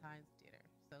Valentine's dinner.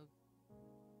 So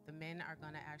the men are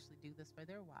going to actually do this for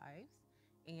their wives.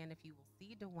 And if you will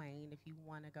see Dwayne, if you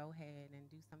want to go ahead and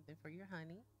do something for your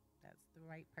honey, that's the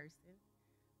right person.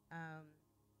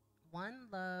 One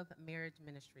Love Marriage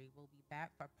Ministry will be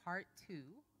back for part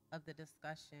 2 of the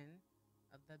discussion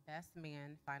of the Best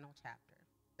Man final chapter.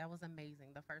 That was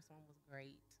amazing. The first one was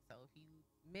great. So if you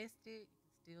missed it, you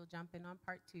can still jump in on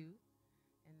part 2.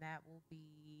 And that will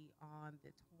be on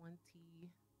the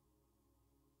 25th.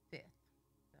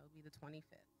 That will be the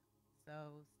 25th.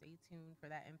 So stay tuned for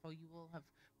that info. You will have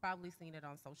probably seen it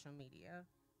on social media,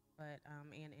 but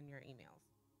and in your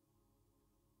emails.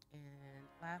 And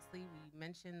lastly, we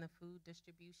mentioned the food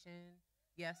distribution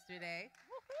yesterday.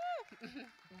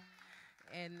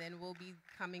 And then we'll be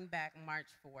coming back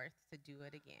March 4th to do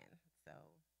it again. So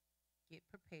get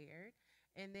prepared.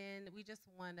 And then we just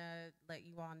want to let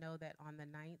you all know that on the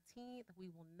 19th,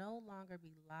 we will no longer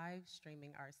be live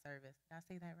streaming our service. Did I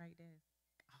say that right, Des?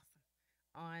 Awesome.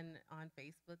 On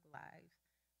Facebook Live.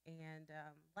 And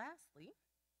lastly,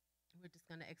 we're just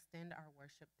going to extend our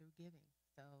worship through giving.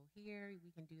 So here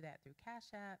we can do that through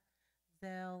Cash App,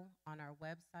 Zelle, on our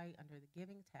website under the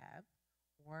Giving tab,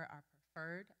 or our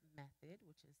preferred method,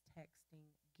 which is texting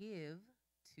GIVE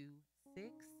to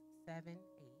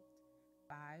 678-551-6115.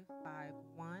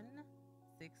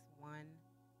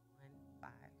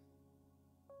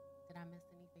 Did I miss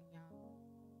anything, y'all?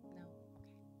 No? Okay.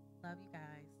 Love you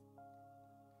guys.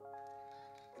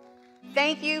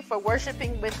 Thank you for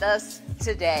worshiping with us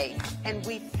today, and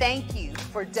we thank you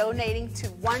for donating to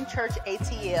One Church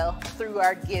ATL through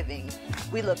our giving.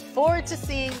 We look forward to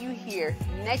seeing you here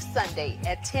next Sunday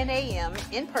at 10 a.m.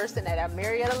 in person at our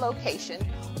Marietta location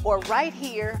or right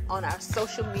here on our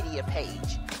social media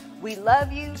page. We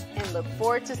love you and look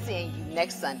forward to seeing you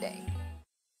next Sunday.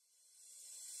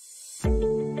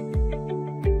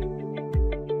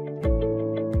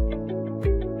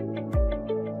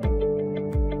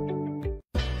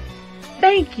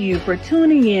 Thank you for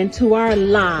tuning in to our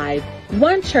live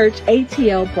One Church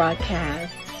ATL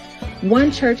broadcast.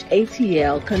 One Church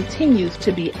ATL continues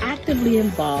to be actively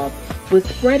involved with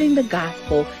spreading the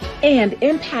gospel and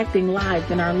impacting lives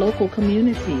in our local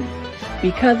communities.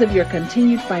 Because of your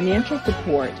continued financial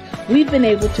support, we've been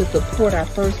able to support our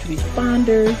first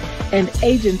responders and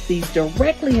agencies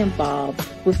directly involved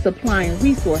with supplying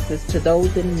resources to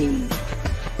those in need.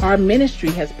 Our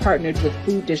ministry has partnered with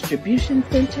food distribution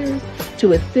centers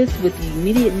to assist with the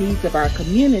immediate needs of our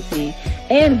community,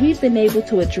 and we've been able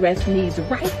to address needs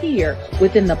right here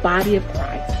within the body of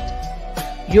Christ.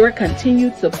 Your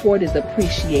continued support is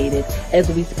appreciated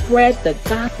as we spread the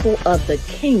gospel of the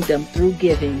kingdom through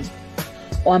giving.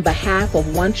 On behalf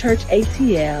of One Church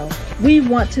ATL, we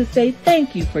want to say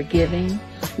thank you for giving.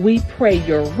 We pray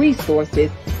your resources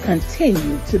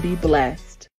continue to be blessed.